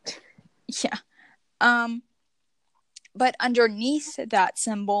whack. Yeah. But underneath that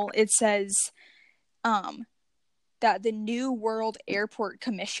symbol, it says, that the New World Airport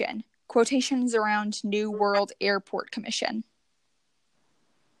Commission. Quotations around New World Airport Commission.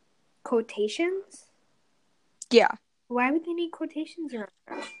 Quotations? Yeah. Why would they need quotations around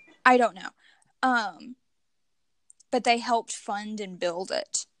that? I don't know. But they helped fund and build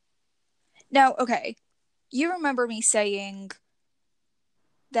it. Now, okay, you remember me saying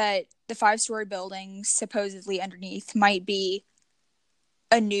that the 5-story building supposedly underneath might be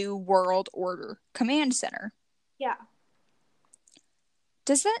a New World Order command center. Yeah.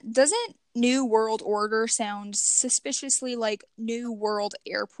 Doesn't New World Order sound suspiciously like New World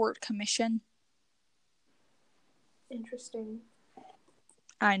Airport Commission? Interesting.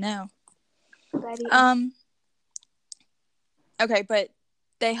 I know. Betty. Okay, but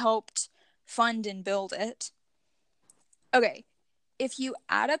they helped fund and build it. Okay, if you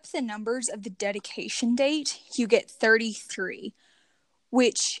add up the numbers of the dedication date, you get 33,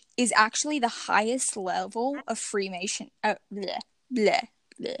 which is actually the highest level of Freemason. A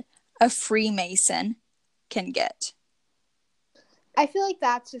Freemason can get. I feel like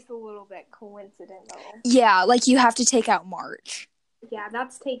that's just a little bit coincidental. Yeah, like you have to take out March. Yeah,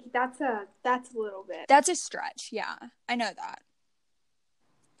 that's a little bit. That's a stretch. Yeah, I know that.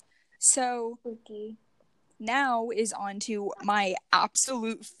 So spooky. Now is on to my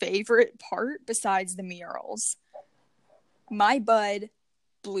absolute favorite part besides the murals. My bud,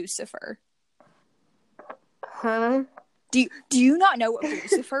 Lucifer. Huh? Do you not know what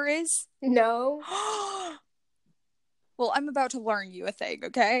Lucifer is? No. Well, I'm about to learn you a thing,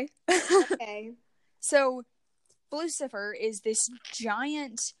 okay? Okay. So, Lucifer is this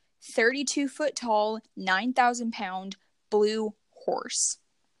giant, 32-foot tall, 9,000-pound blue horse.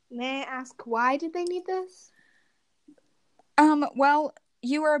 May I ask, why did they need this? Well,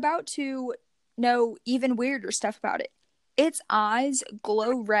 you are about to know even weirder stuff about it. Its eyes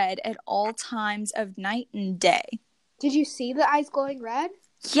glow red at all times of night and day. Did you see the eyes glowing red?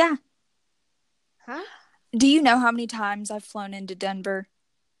 Yeah. Huh? Do you know how many times I've flown into Denver?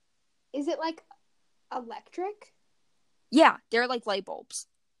 Is it like electric? Yeah, they're like light bulbs.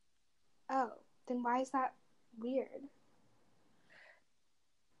 Oh, then why is that weird?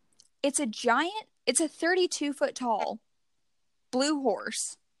 It's a 32-foot tall blue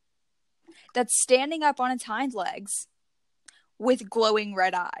horse that's standing up on its hind legs with glowing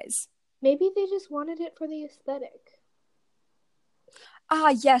red eyes. Maybe they just wanted it for the aesthetic.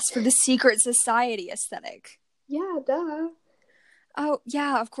 Ah, yes, for the secret society aesthetic. Yeah, duh. Oh,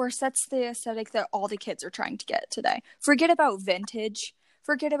 yeah, of course, that's the aesthetic that all the kids are trying to get today. Forget about vintage.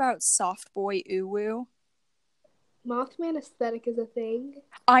 Forget about soft boy uwu. Mothman aesthetic is a thing.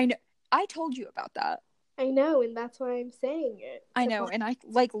 I know. I told you about that. I know, and that's why I'm saying it. I know, and I,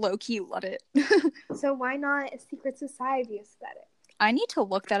 like, low-key let it. So why not a secret society aesthetic? I need to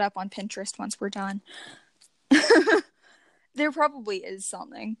look that up on Pinterest once we're done. There probably is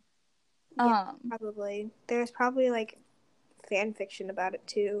something. Yeah, probably. There's probably like fan fiction about it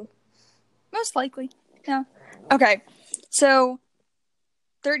too. Most likely. Yeah. Okay. So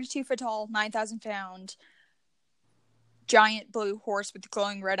 32 foot tall, 9,000 pound, giant blue horse with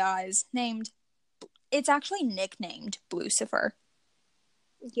glowing red eyes, it's actually nicknamed Lucifer.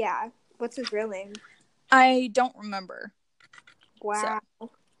 Yeah. What's his real name? I don't remember. Wow.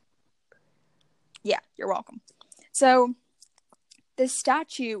 So, yeah, you're welcome. So, this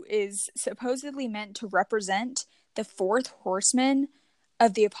statue is supposedly meant to represent the fourth horseman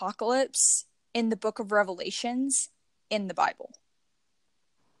of the apocalypse in the book of Revelations in the Bible.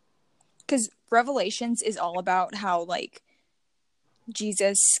 Because Revelations is all about how, like,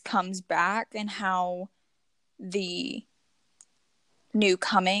 Jesus comes back and how the new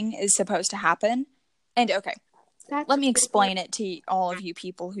coming is supposed to happen. And, okay, let me explain it to all of you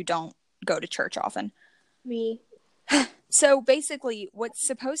people who don't go to church often. Me. So basically, what's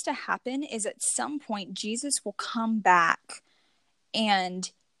supposed to happen is at some point Jesus will come back,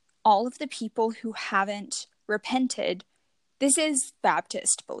 and all of the people who haven't repented, this is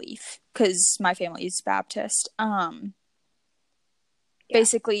Baptist belief because my family is Baptist.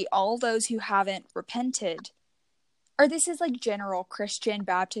 Basically, all those who haven't repented, or this is like general Christian.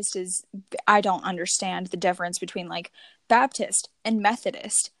 Baptist is, I don't understand the difference between like Baptist and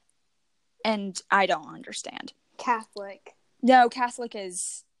Methodist, and I don't understand. Catholic. No, Catholic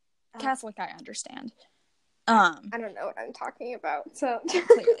is Catholic. I understand. I don't know what I'm talking about. So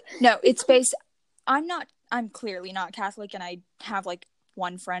no, it's based. I'm clearly not Catholic, and I have like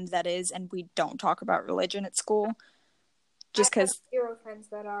one friend that is, and we don't talk about religion at school. Just because 0 friends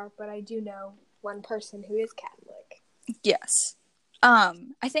that are, but I do know one person who is Catholic. Yes.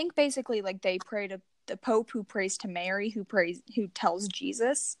 I think basically like they pray to the Pope, who prays to Mary, who tells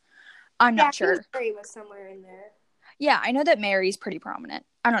Jesus. I'm not sure. Mary was somewhere in there. Yeah, I know that Mary's pretty prominent.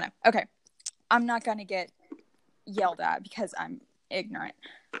 I don't know. Okay. I'm not gonna get yelled at because I'm ignorant.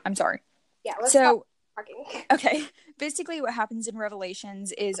 I'm sorry. Yeah, let's stop talking. Okay. Basically what happens in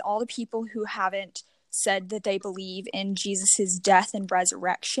Revelations is all the people who haven't said that they believe in Jesus' death and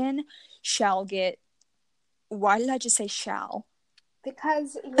resurrection shall get... Why did I just say shall?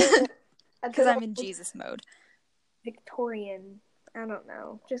 Because I'm in Jesus mode. Victorian. I don't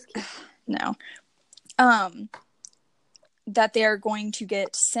know. Just keep... No. That they are going to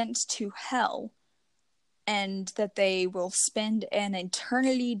get sent to hell, and that they will spend an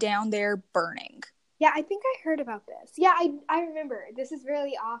eternity down there burning. Yeah, I think I heard about this. Yeah, I remember. This is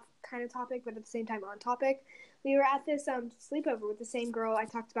really off kind of topic, but at the same time on topic. We were at this sleepover with the same girl I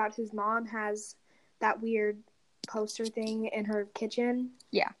talked about, whose mom has that weird poster thing in her kitchen.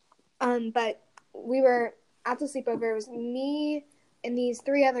 Yeah. But we were at the sleepover. It was me and these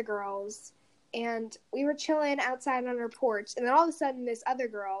 3 other girls, and we were chilling outside on her porch, and then all of a sudden this other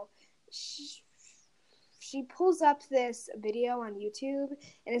girl, she pulls up this video on YouTube,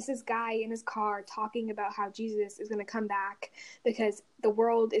 and it's this guy in his car talking about how Jesus is going to come back because the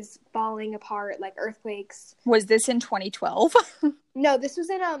world is falling apart, like earthquakes. Was this in 2012? No, this was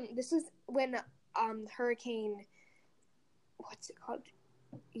when Hurricane, what's it called?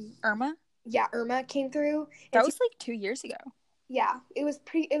 Irma? Yeah, Irma came through. That was like 2 years ago. Yeah, it was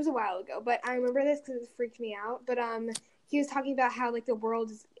a while ago, but I remember this because it freaked me out. But he was talking about how like the world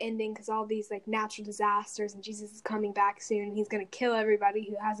is ending because all these like natural disasters, and Jesus is coming back soon, and he's gonna kill everybody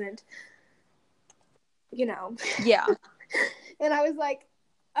who hasn't, Yeah. And I was like,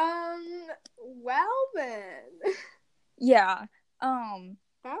 well then. Yeah.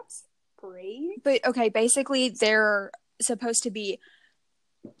 That's great. But okay, basically they're supposed to be...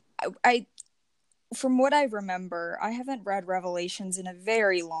 I from what I remember, I haven't read Revelations in a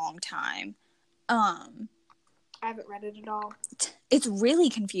very long time. I haven't read it at all. It's really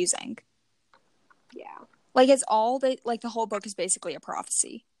confusing. Yeah. Like it's all the whole book is basically a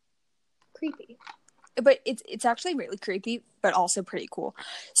prophecy. Creepy. But it's actually really creepy, but also pretty cool.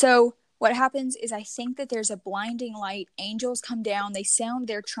 So what happens is I think that there's a blinding light. Angels come down. They sound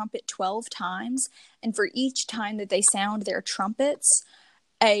their trumpet 12 times. And for each time that they sound their trumpets,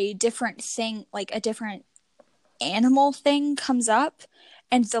 a different thing, like a different animal thing comes up.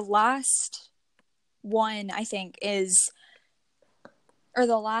 And the last one, I think, the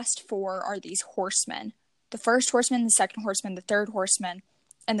last 4 are these horsemen. The first horseman, the second horseman, the third horseman,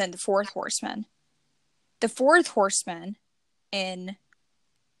 and then the fourth horseman. The fourth horseman in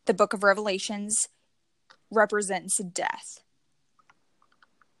the book of Revelations represents death.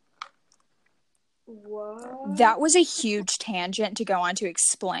 What? That was a huge tangent to go on to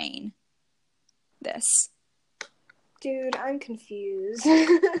explain this. Dude, I'm confused.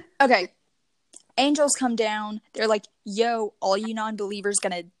 Okay. Angels come down. They're like, yo, all you non-believers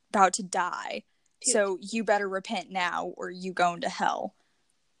about to die. So you better repent now or you going to hell.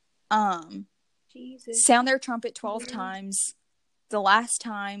 Jesus. Sound their trumpet 12 times. The last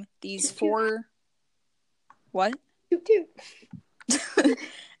time these four... What? Toot toot.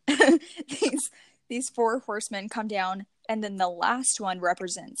 these four horsemen come down, and then the last one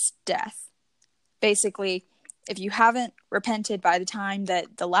represents death. Basically, if you haven't repented by the time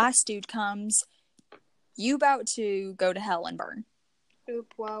that the last dude comes, you about to go to hell and burn.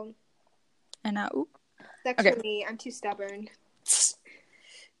 Oop, wow. And oop. That's for me. I'm too stubborn.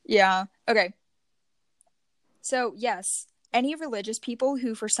 Yeah. Okay. So, yes, any religious people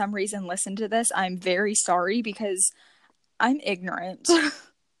who for some reason listen to this, I'm very sorry because I'm ignorant.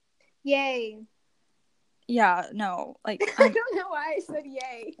 Yay. Yeah, no, like... I don't know why I said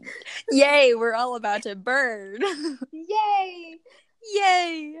yay. Yay, we're all about to burn. Yay.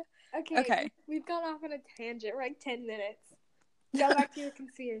 Yay. Okay. We've gone off on a tangent. We're like 10 minutes. Go back to your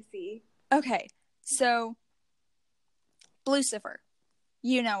conspiracy. Okay, so Blucifer,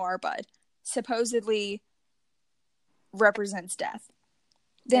 you know our bud, supposedly represents death.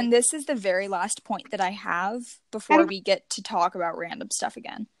 Then this is the very last point that I have before we get to talk about random stuff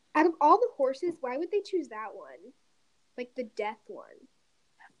again. Out of all the horses, why would they choose that one? Like the death one?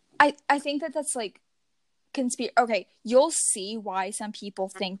 I think that's like okay, you'll see why some people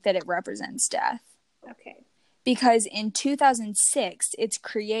think that it represents death. Okay. Because in 2006, its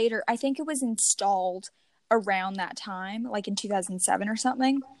creator, I think it was installed around that time, like in 2007 or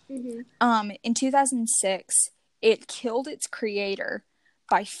something. Mm-hmm. In 2006, it killed its creator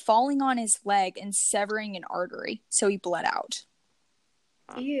by falling on his leg and severing an artery, so he bled out.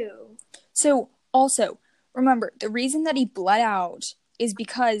 Ew. So, also, remember, the reason that he bled out is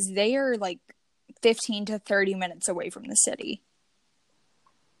because they are like 15 to 30 minutes away from the city.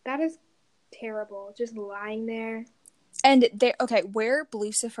 That is terrible. Just lying there. And where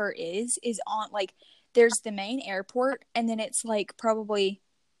Blucifer is on, like, there's the main airport, and then it's like probably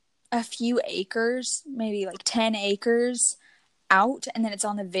a few acres, maybe like 10 acres out, and then it's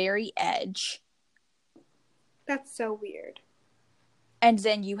on the very edge. That's so weird. And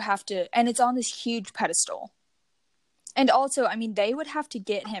then you have to, and it's on this huge pedestal. And also, I mean, they would have to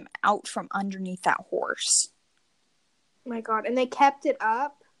get him out from underneath that horse. Oh my God. And they kept it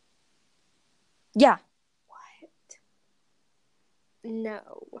up? Yeah. What?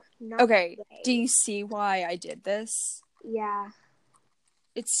 No. Okay. Do you see why I did this? Yeah.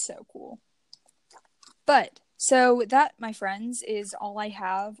 It's so cool. But, so that, my friends, is all I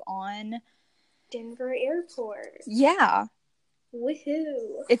have on Denver Airport. Yeah.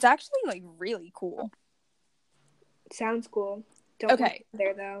 Woohoo. It's actually, like, really cool. Sounds cool. Don't okay. Go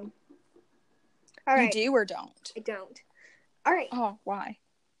there, though. All right. You do or don't? I don't. All right. Oh, why?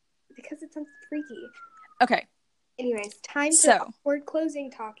 Because it sounds freaky. Okay. Anyways, time for awkward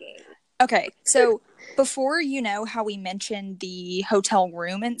closing talking. Okay, so before, how we mentioned the hotel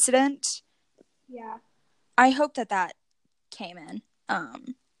room incident. Yeah. I hope that came in.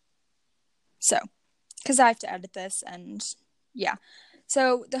 So, because I have to edit this, and yeah.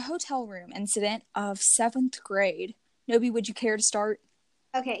 So, the hotel room incident of 7th grade. Nobi, would you care to start?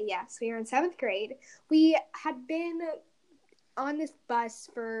 Okay, yes. We were in 7th grade. We had been on this bus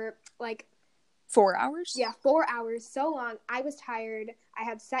for, 4 hours? Yeah, 4 hours. So long. I was tired. I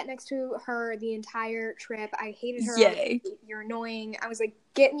had sat next to her the entire trip. I hated her. Yay. You're annoying. I was like,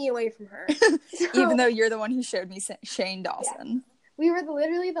 get me away from her. Even though you're the one who showed me Shane Dawson. Yeah. We were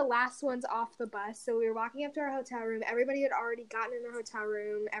literally the last ones off the bus, so we were walking up to our hotel room. Everybody had already gotten in their hotel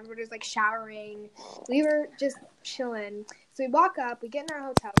room. Everybody was, showering. We were just chilling. So we walk up, we get in our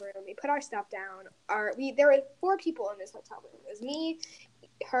hotel room, we put our stuff down. There were 4 people in this hotel room. It was me,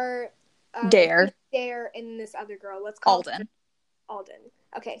 her, Dare, and this other girl. Let's call Alden. Alden.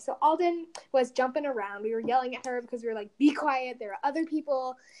 Okay, so Alden was jumping around. We were yelling at her because we were like, be quiet, there are other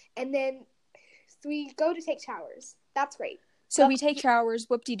people. And then so we go to take showers. That's great. So we take showers,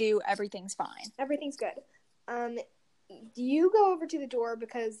 whoop-de-doo, everything's fine. Everything's good. Do you go over to the door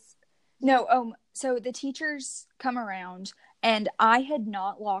because... No, so the teachers come around, and I had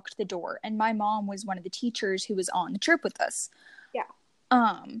not locked the door, and my mom was one of the teachers who was on the trip with us. Yeah.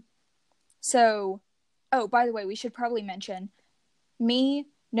 So, by the way, we should probably mention, me,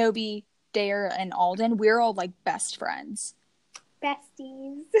 Nobi, Dare, and Alden, we're all, best friends.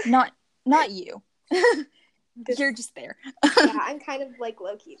 Besties. Not you. You're just there. Yeah, I'm kind of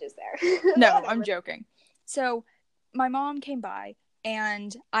low-key just there. No, I'm joking. So, my mom came by,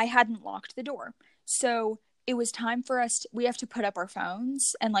 and I hadn't locked the door. So, it was time for us we have to put up our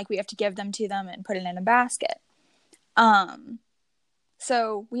phones, and, we have to give them to them and put it in a basket.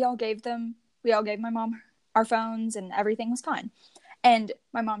 So, we all gave them We all gave my mom our phones and everything was fine. And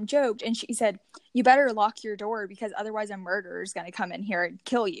my mom joked and she said, "You better lock your door because otherwise a murderer is going to come in here and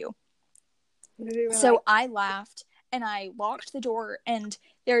kill you." So I laughed and I locked the door, and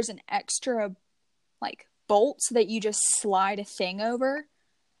there's an extra like bolt so that you just slide a thing over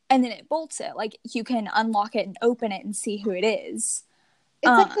and then it bolts it. Like you can unlock it and open it and see who it is. It's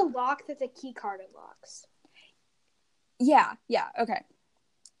like the lock that the key card unlocks. Yeah, okay.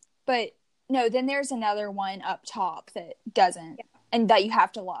 But no, then there's another one up top that doesn't, and that you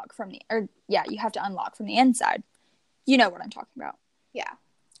have to lock from you have to unlock from the inside. You know what I'm talking about. Yeah.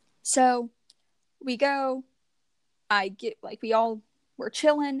 So we go, we all were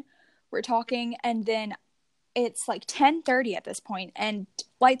chilling, we're talking, and then it's like 10:30 at this point, and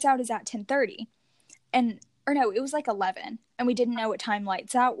lights out is at 10:30. Or no, it was like 11, and we didn't know what time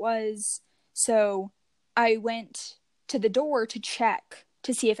lights out was, so I went to the door to check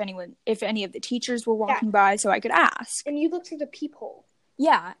to see if any of the teachers were walking by so I could ask. And you looked through the peephole.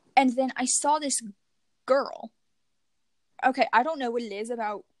 Yeah, and then I saw this girl. Okay, I don't know what it is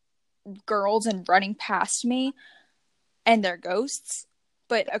about girls and running past me and their ghosts,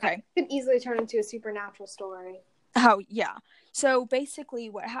 but okay. It could easily turn into a supernatural story. Oh, yeah. So basically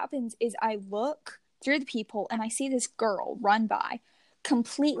what happens is I look through the peephole and I see this girl run by,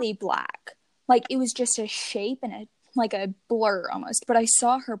 completely black. Like it was just a shape and a blur almost, but I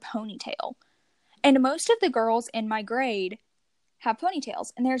saw her ponytail. And most of the girls in my grade have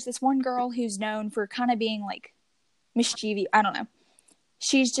ponytails. And there's this one girl who's known for kind of being like mischievous. I don't know.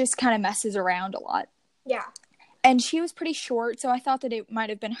 She's just kind of messes around a lot. Yeah. And she was pretty short, so I thought that it might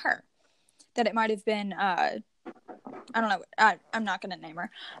have been her. That it might have been, I don't know. I'm not going to name her.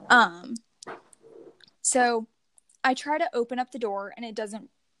 So I try to open up the door and it doesn't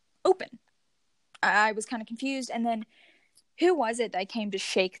open. I was kind of confused. And then who was it that came to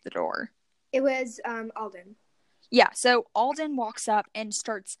shake the door? It was Alden. Yeah. So Alden walks up and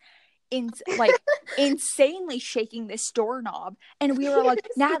starts insanely shaking this doorknob. And we were like,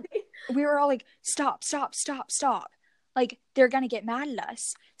 stop. Like, they're going to get mad at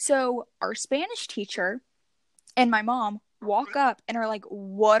us. So our Spanish teacher and my mom walk up and are like,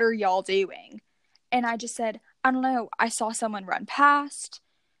 "What are y'all doing?" And I just said, "I don't know. I saw someone run past,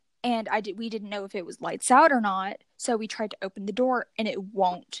 and we didn't know if it was lights out or not. So we tried to open the door, and it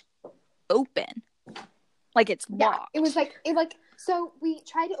won't open. Like it's locked." It was so we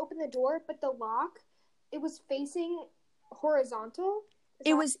tried to open the door, but the lock, it was facing horizontal.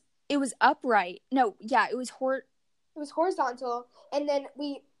 It was upright. No, yeah, it was It was horizontal, and then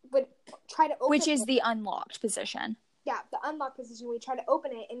we would try to open which is the unlocked position. Yeah, the unlocked position. We try to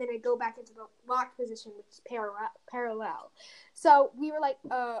open it, and then it go back into the locked position, which is parallel. So we were like,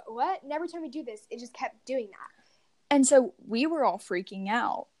 what? And every time we do this, it just kept doing that. And so we were all freaking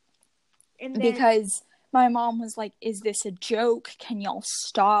out. Because my mom was like, "Is this a joke? Can y'all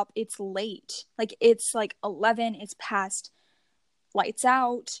stop? It's late. Like, it's like 11. It's past lights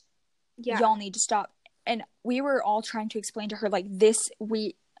out. Yeah. Y'all need to stop." And we were all trying to explain to her, like,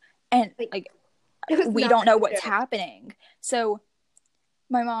 we don't know what's happening. So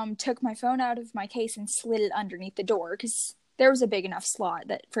my mom took my phone out of my case and slid it underneath the door because there was a big enough slot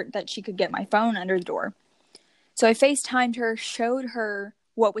that she could get my phone under the door. So I FaceTimed her, showed her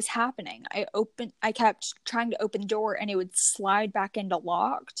what was happening. I kept trying to open the door and it would slide back into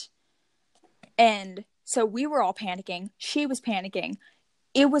locked. And so we were all panicking. She was panicking.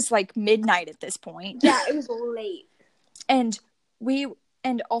 It was like midnight at this point. Yeah, it was late. And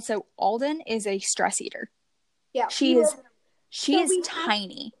also Alden is a stress eater. Yeah. She is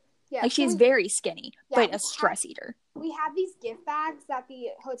tiny. Yeah. Like she's very skinny, but a stress eater. We had these gift bags that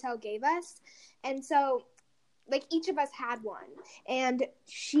the hotel gave us. And so like each of us had one. And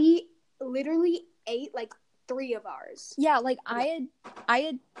she literally ate like 3 of ours. Yeah, like I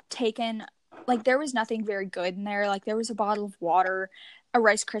had taken, like there was nothing very good in there. Like there was a bottle of water, a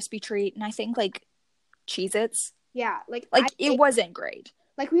Rice Krispie treat, and I think like Cheez-Its. Yeah, it wasn't great.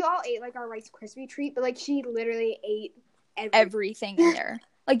 Like we all ate like our Rice Krispie treat, but like she literally ate everything in there.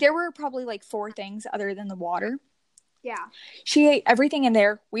 Like there were probably like 4 things other than the water. Yeah. She ate everything in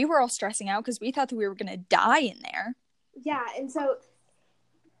there. We were all stressing out because we thought that we were going to die in there. Yeah, and so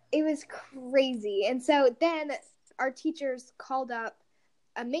it was crazy. And so then our teachers called up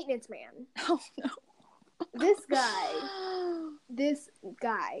a maintenance man. Oh, no. This guy.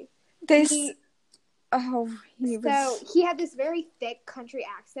 He had this very thick country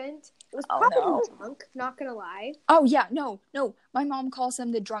accent. It was probably drunk, not gonna lie. Oh, yeah, no. My mom calls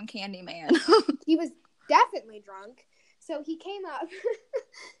him the drunk handyman. He was definitely drunk. So he came up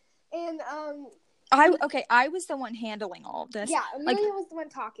and I was the one handling all of this. Yeah, Amelia was the one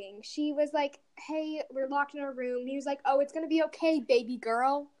talking. She was like, hey, we're locked in our room. He was like, oh, it's going to be okay, baby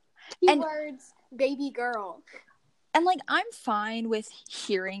girl. Keywords, baby girl. And, like, I'm fine with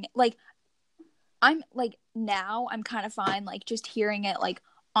hearing, like, I'm, like, now I'm kind of fine, like, just hearing it, like,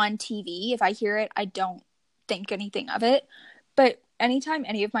 on TV. If I hear it, I don't think anything of it. But anytime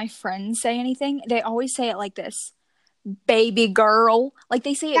any of my friends say anything, they always say it like this, baby girl. Like,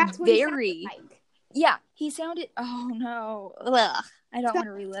 they say That's it what he very... sounded like. Yeah, he sounded... Oh, no. Ugh. I don't want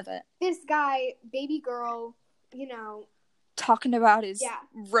to relive it. This guy, baby girl, you know... Talking about his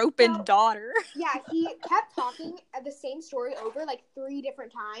roping daughter. Yeah, he kept talking at the same story over, like, 3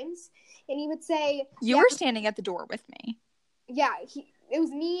 different times. And he would say... You were standing at the door with me. Yeah, it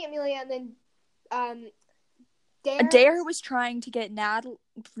was me, Amelia, and then... Dare was trying to get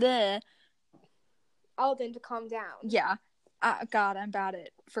Alden to calm down. Yeah. God, I'm bad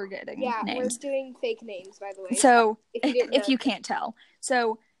at forgetting names. Yeah, we're doing fake names, by the way. So, if you can't tell.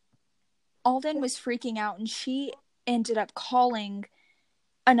 So, Alden was freaking out, and she ended up calling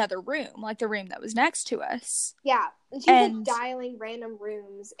another room, like the room that was next to us. Yeah, and she was dialing random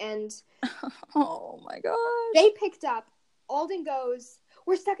rooms, and... Oh, my gosh. They picked up. Alden goes...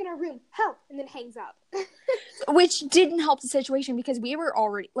 We're stuck in our room. Help! And then hangs up. Which didn't help the situation because we were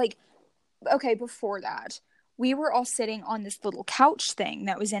already, like, okay, before that, we were all sitting on this little couch thing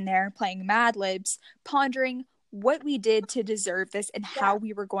that was in there playing Mad Libs, pondering what we did to deserve this and how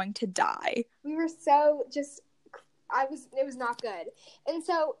we were going to die. We were so just, it was not good. And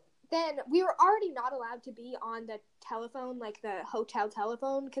so then we were already not allowed to be on the telephone, like the hotel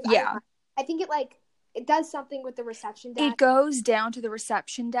telephone. Because I think it does something with the reception desk. It goes down to the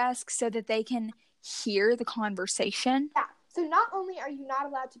reception desk so that they can hear the conversation. Yeah. So not only are you not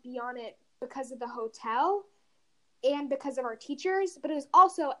allowed to be on it because of the hotel and because of our teachers, but it was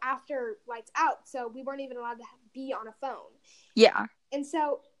also after lights out. So we weren't even allowed to be on a phone. Yeah. And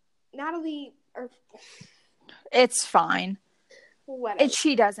so it's fine. Whatever.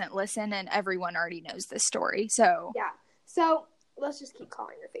 She doesn't listen, and everyone already knows this story. So yeah. So let's just keep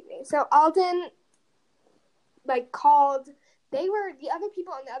calling her fake name. So Alden... called, the other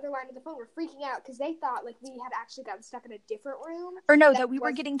people on the other line of the phone were freaking out because they thought, like, we had actually gotten stuck in a different room. Or no, that we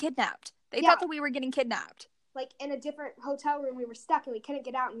were getting kidnapped. They thought that we were getting kidnapped. Like, in a different hotel room, we were stuck and we couldn't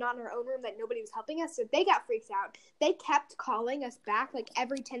get out, not in our own room, that nobody was helping us, so they got freaked out. They kept calling us back, like,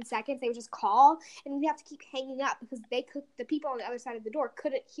 every 10 seconds, they would just call, and we'd have to keep hanging up because the people on the other side of the door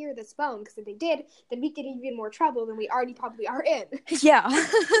couldn't hear this phone, because if they did, then we'd get even more trouble than we already probably are in. Yeah.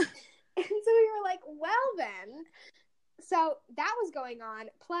 And so we were like, well then. So that was going on.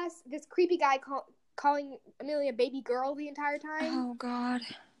 Plus, this creepy guy calling Amelia baby girl the entire time. Oh, God.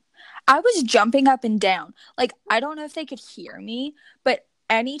 I was jumping up and down. Like, I don't know if they could hear me, but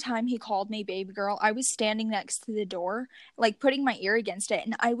anytime he called me baby girl, I was standing next to the door, like, putting my ear against it,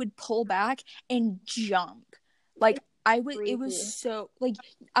 and I would pull back and jump. Like, it was so, like,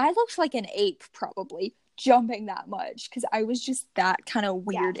 I looked like an ape, probably, jumping that much because I was just that kind of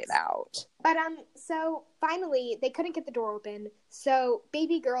weirded out. But so finally they couldn't get the door open, so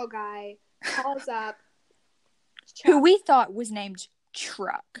baby girl guy calls up Chuck, who we thought was named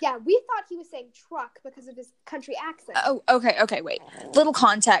Truck. Yeah, we thought he was saying truck because of his country accent. Oh, okay, wait. Little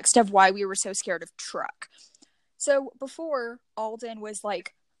context of why we were so scared of Truck. So before, Alden was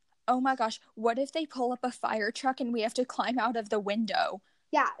like, oh my gosh, what if they pull up a fire truck and we have to climb out of the window?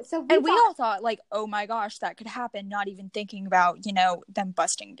 Yeah, so we all thought, like, oh my gosh, that could happen, not even thinking about, them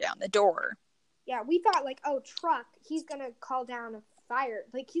busting down the door. Yeah, we thought, like, oh, Truck, he's gonna call down a fire,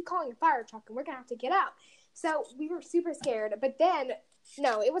 like, he's calling a fire truck, and we're gonna have to get out. So we were super scared, but then,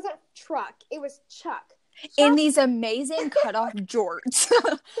 no, it wasn't Truck, it was Chuck. In these amazing cut-off jorts.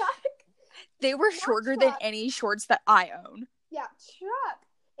 They were shorter than any shorts that I own. Yeah, Truck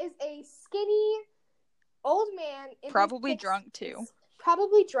is a skinny, old man. Probably drunk, too.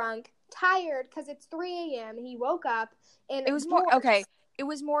 Probably drunk, tired, because it's 3 a.m. He woke up in it was more okay. It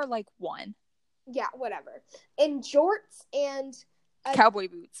was more like 1. Yeah, whatever. In jorts and cowboy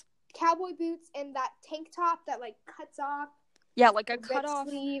boots, and that tank top that like cuts off. Yeah, like a cut off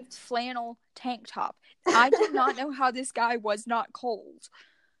flannel tank top. I did not know how this guy was not cold.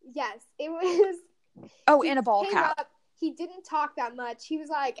 Yes, it was. Oh, and a ball cap. He didn't talk that much. He was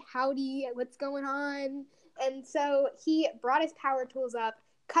like, "Howdy, what's going on?" And so he brought his power tools up,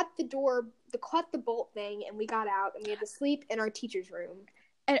 cut the bolt thing, and we got out, and we had to sleep in our teacher's room.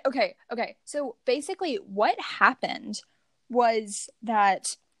 And okay. So basically what happened was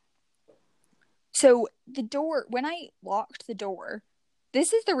that, so the door, when I locked the door,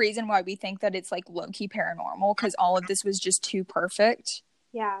 this is the reason why we think that it's like low-key paranormal, because all of this was just too perfect.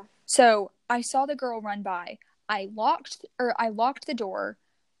 Yeah. So I saw the girl run by. I locked the door,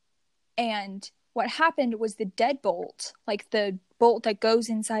 and what happened was the deadbolt, like the bolt that goes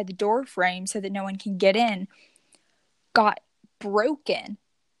inside the door frame so that no one can get in, got broken.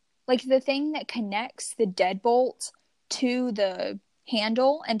 Like the thing that connects the deadbolt to the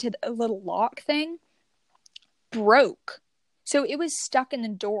handle and to the little lock thing broke. So it was stuck in the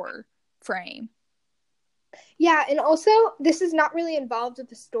door frame. Yeah, and also, this is not really involved with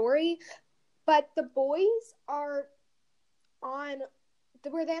the story, but the boys are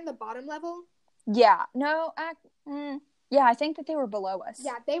were they on the bottom level? Yeah, no, yeah, I think that they were below us.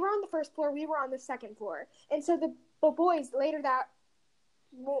 Yeah, they were on the first floor, we were on the second floor. And so the boys, later that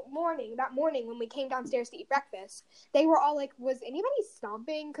morning when we came downstairs to eat breakfast, they were all like, was anybody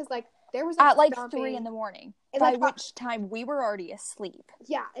stomping? Because like there was at like stomping. 3 a.m, and by which time we were already asleep.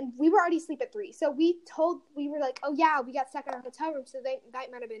 Yeah, and we were already asleep at 3. So we were like, oh yeah, we got stuck in our hotel room, so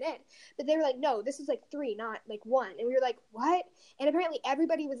that might have been it. But they were like, no, this is like 3, not like 1. And we were like, what? And apparently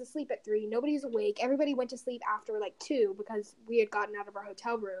everybody was asleep at 3. Nobody was awake. Everybody went to sleep after like 2 because we had gotten out of our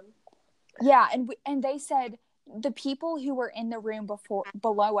hotel room. Yeah, and they said the people who were in the room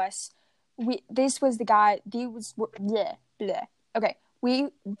below us, this was the guy. These were bleh, bleh. Okay,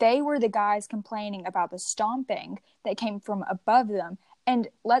 they were the guys complaining about the stomping that came from above them. And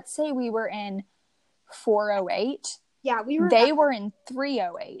let's say we were in 408. Yeah, They were in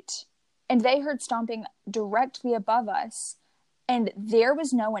 308, and they heard stomping directly above us, and there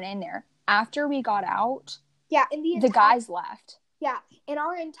was no one in there. After we got out, yeah, and the guys left. Yeah, and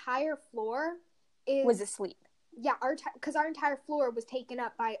our entire floor was asleep. Yeah, because our entire floor was taken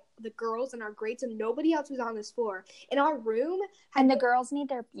up by the girls in our grades, and nobody else was on this floor. And our room the girls need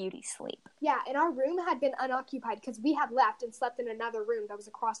their beauty sleep. Yeah, and our room had been unoccupied because we had left and slept in another room that was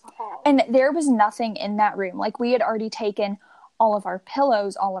across the hall. And there was nothing in that room. Like, we had already taken all of our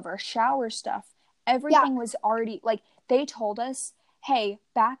pillows, all of our shower stuff. Everything was already, like, they told us, hey,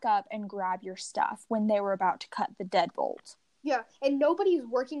 back up and grab your stuff when they were about to cut the deadbolt. Yeah, and nobody was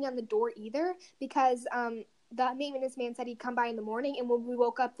working on the door either because the maintenance man said he'd come by in the morning, and when we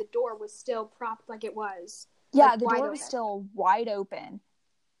woke up, the door was still propped like it was. Yeah, like, the door was still wide open.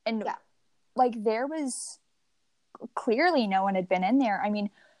 And, like, there was clearly no one had been in there. I mean,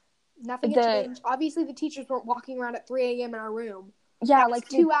 nothing had changed. Obviously, the teachers weren't walking around at 3 a.m. in our room. Yeah, like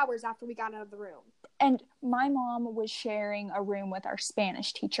 2 hours after we got out of the room. And my mom was sharing a room with our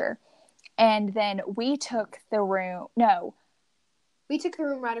Spanish teacher. And then we took the room... No. We took the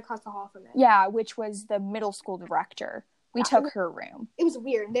room right across the hall from it. Yeah, which was the middle school director. We took her room. It was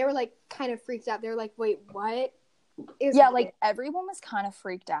weird. They were, like, kind of freaked out. They were like, wait, what? Yeah, weird. Like, everyone was kind of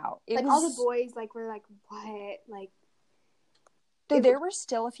freaked out. All the boys, like, were like, what? Like... So there were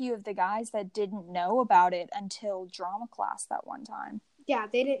still a few of the guys that didn't know about it until drama class that one time. Yeah,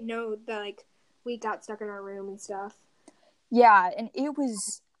 they didn't know that, like, we got stuck in our room and stuff. Yeah, and it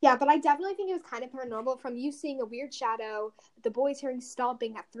was... Yeah, but I definitely think it was kind of paranormal from you seeing a weird shadow, the boys hearing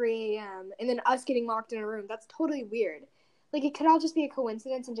stomping at 3 a.m., and then us getting locked in a room. That's totally weird. Like, it could all just be a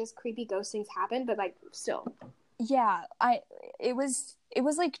coincidence and just creepy ghost things happen, but, like, still. Yeah, it was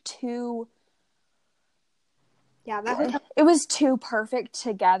like too... Yeah, that it was too perfect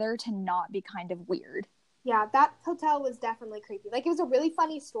together to not be kind of weird. Yeah, that hotel was definitely creepy. Like, it was a really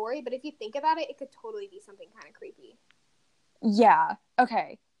funny story, but if you think about it, it could totally be something kind of creepy. Yeah.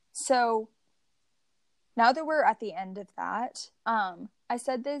 Okay. So, now that we're at the end of that, I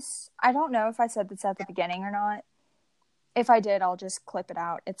said this, I don't know if I said this at the beginning or not. If I did, I'll just clip it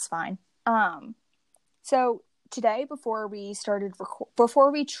out. It's fine. So, today, before we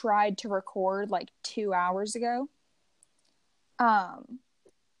tried to record, like, 2 hours ago,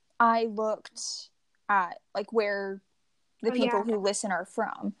 I looked at, like, where the people who listen are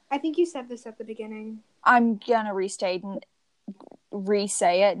from. I think you said this at the beginning. I'm gonna restate and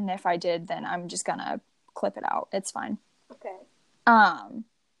re-say it, and if I did, then I'm just gonna clip it out. It's fine. Okay.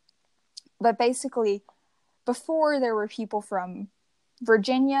 But basically, before there were people from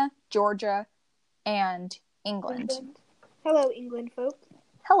Virginia, Georgia, and England. Hello, England folk.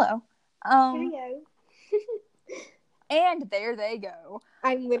 Hello. Hello. And there they go.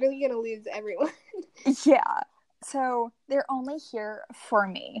 I'm literally gonna lose everyone. Yeah. So they're only here for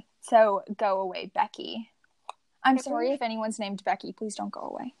me. So go away, Becky. I'm sorry if anyone's named Becky. Please don't go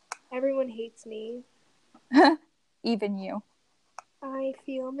away. Everyone hates me. Even you. I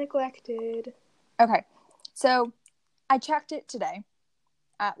feel neglected. Okay. So I checked it today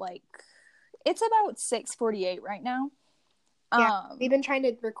at it's about 6:48 right now. Yeah, we've been trying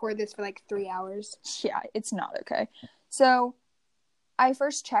to record this for 3 hours. Yeah, it's not okay. So I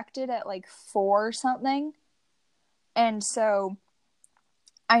first checked it at 4 something. And so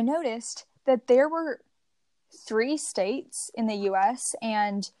I noticed that there were 3 states in the US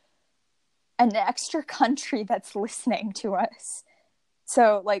and an extra country that's listening to us.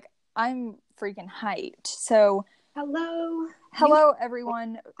 So, like, I'm freaking hyped. So, hello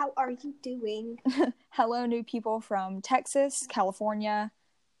everyone. How are you doing? Hello, new people from Texas, California,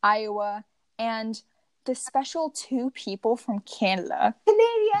 Iowa, and the special 2 people from Canada.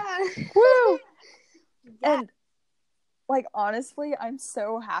 Canada! Woo! Yeah. And, like, honestly, I'm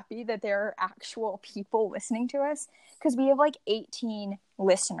so happy that there are actual people listening to us because we have, like, 18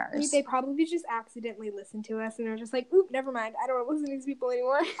 listeners. They probably just accidentally listened to us and are just like, oop, never mind. I don't want to listen to these people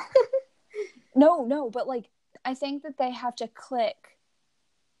anymore. No, but, like, I think that they have to click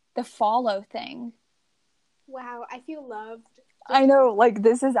the follow thing. Wow, I feel loved. I know, like,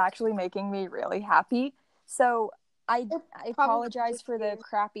 this is actually making me really happy. So, I apologize for the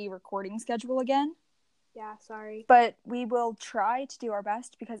crappy recording schedule again. Yeah, sorry. But we will try to do our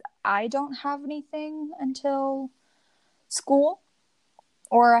best because I don't have anything until school.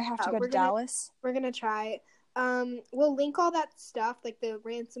 Or I have to go to Dallas. We're going to try. We'll link all that stuff, like the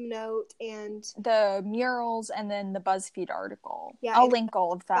ransom note and the murals and then the BuzzFeed article. Yeah, I'll link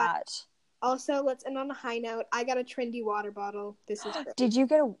all of that. Also, let's end on a high note. I got a trendy water bottle. This is great. Did you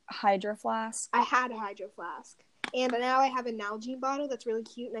get a Hydro Flask? I had a Hydro Flask. And now I have a Nalgene bottle that's really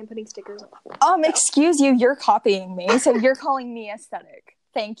cute, and I'm putting stickers on it. Excuse you, you're copying me, so you're calling me aesthetic.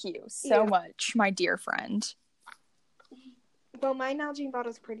 Thank you so much, my dear friend. Well, my Nalgene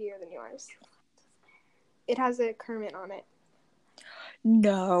bottle's prettier than yours. It has a Kermit on it.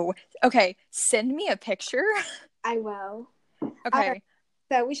 No. Okay, send me a picture. I will. Okay.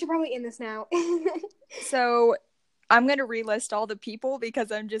 So we should probably end this now. So I'm going to relist all the people because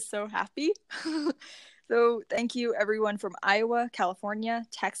I'm just so happy. So thank you everyone from Iowa, California,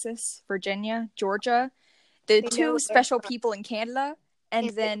 Texas, Virginia, Georgia, the 2 special people in Canada,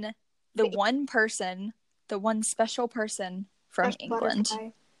 and then the one special person from England.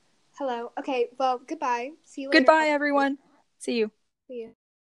 Hello. Okay, well, goodbye. See you later. Goodbye, everyone. See you. See you.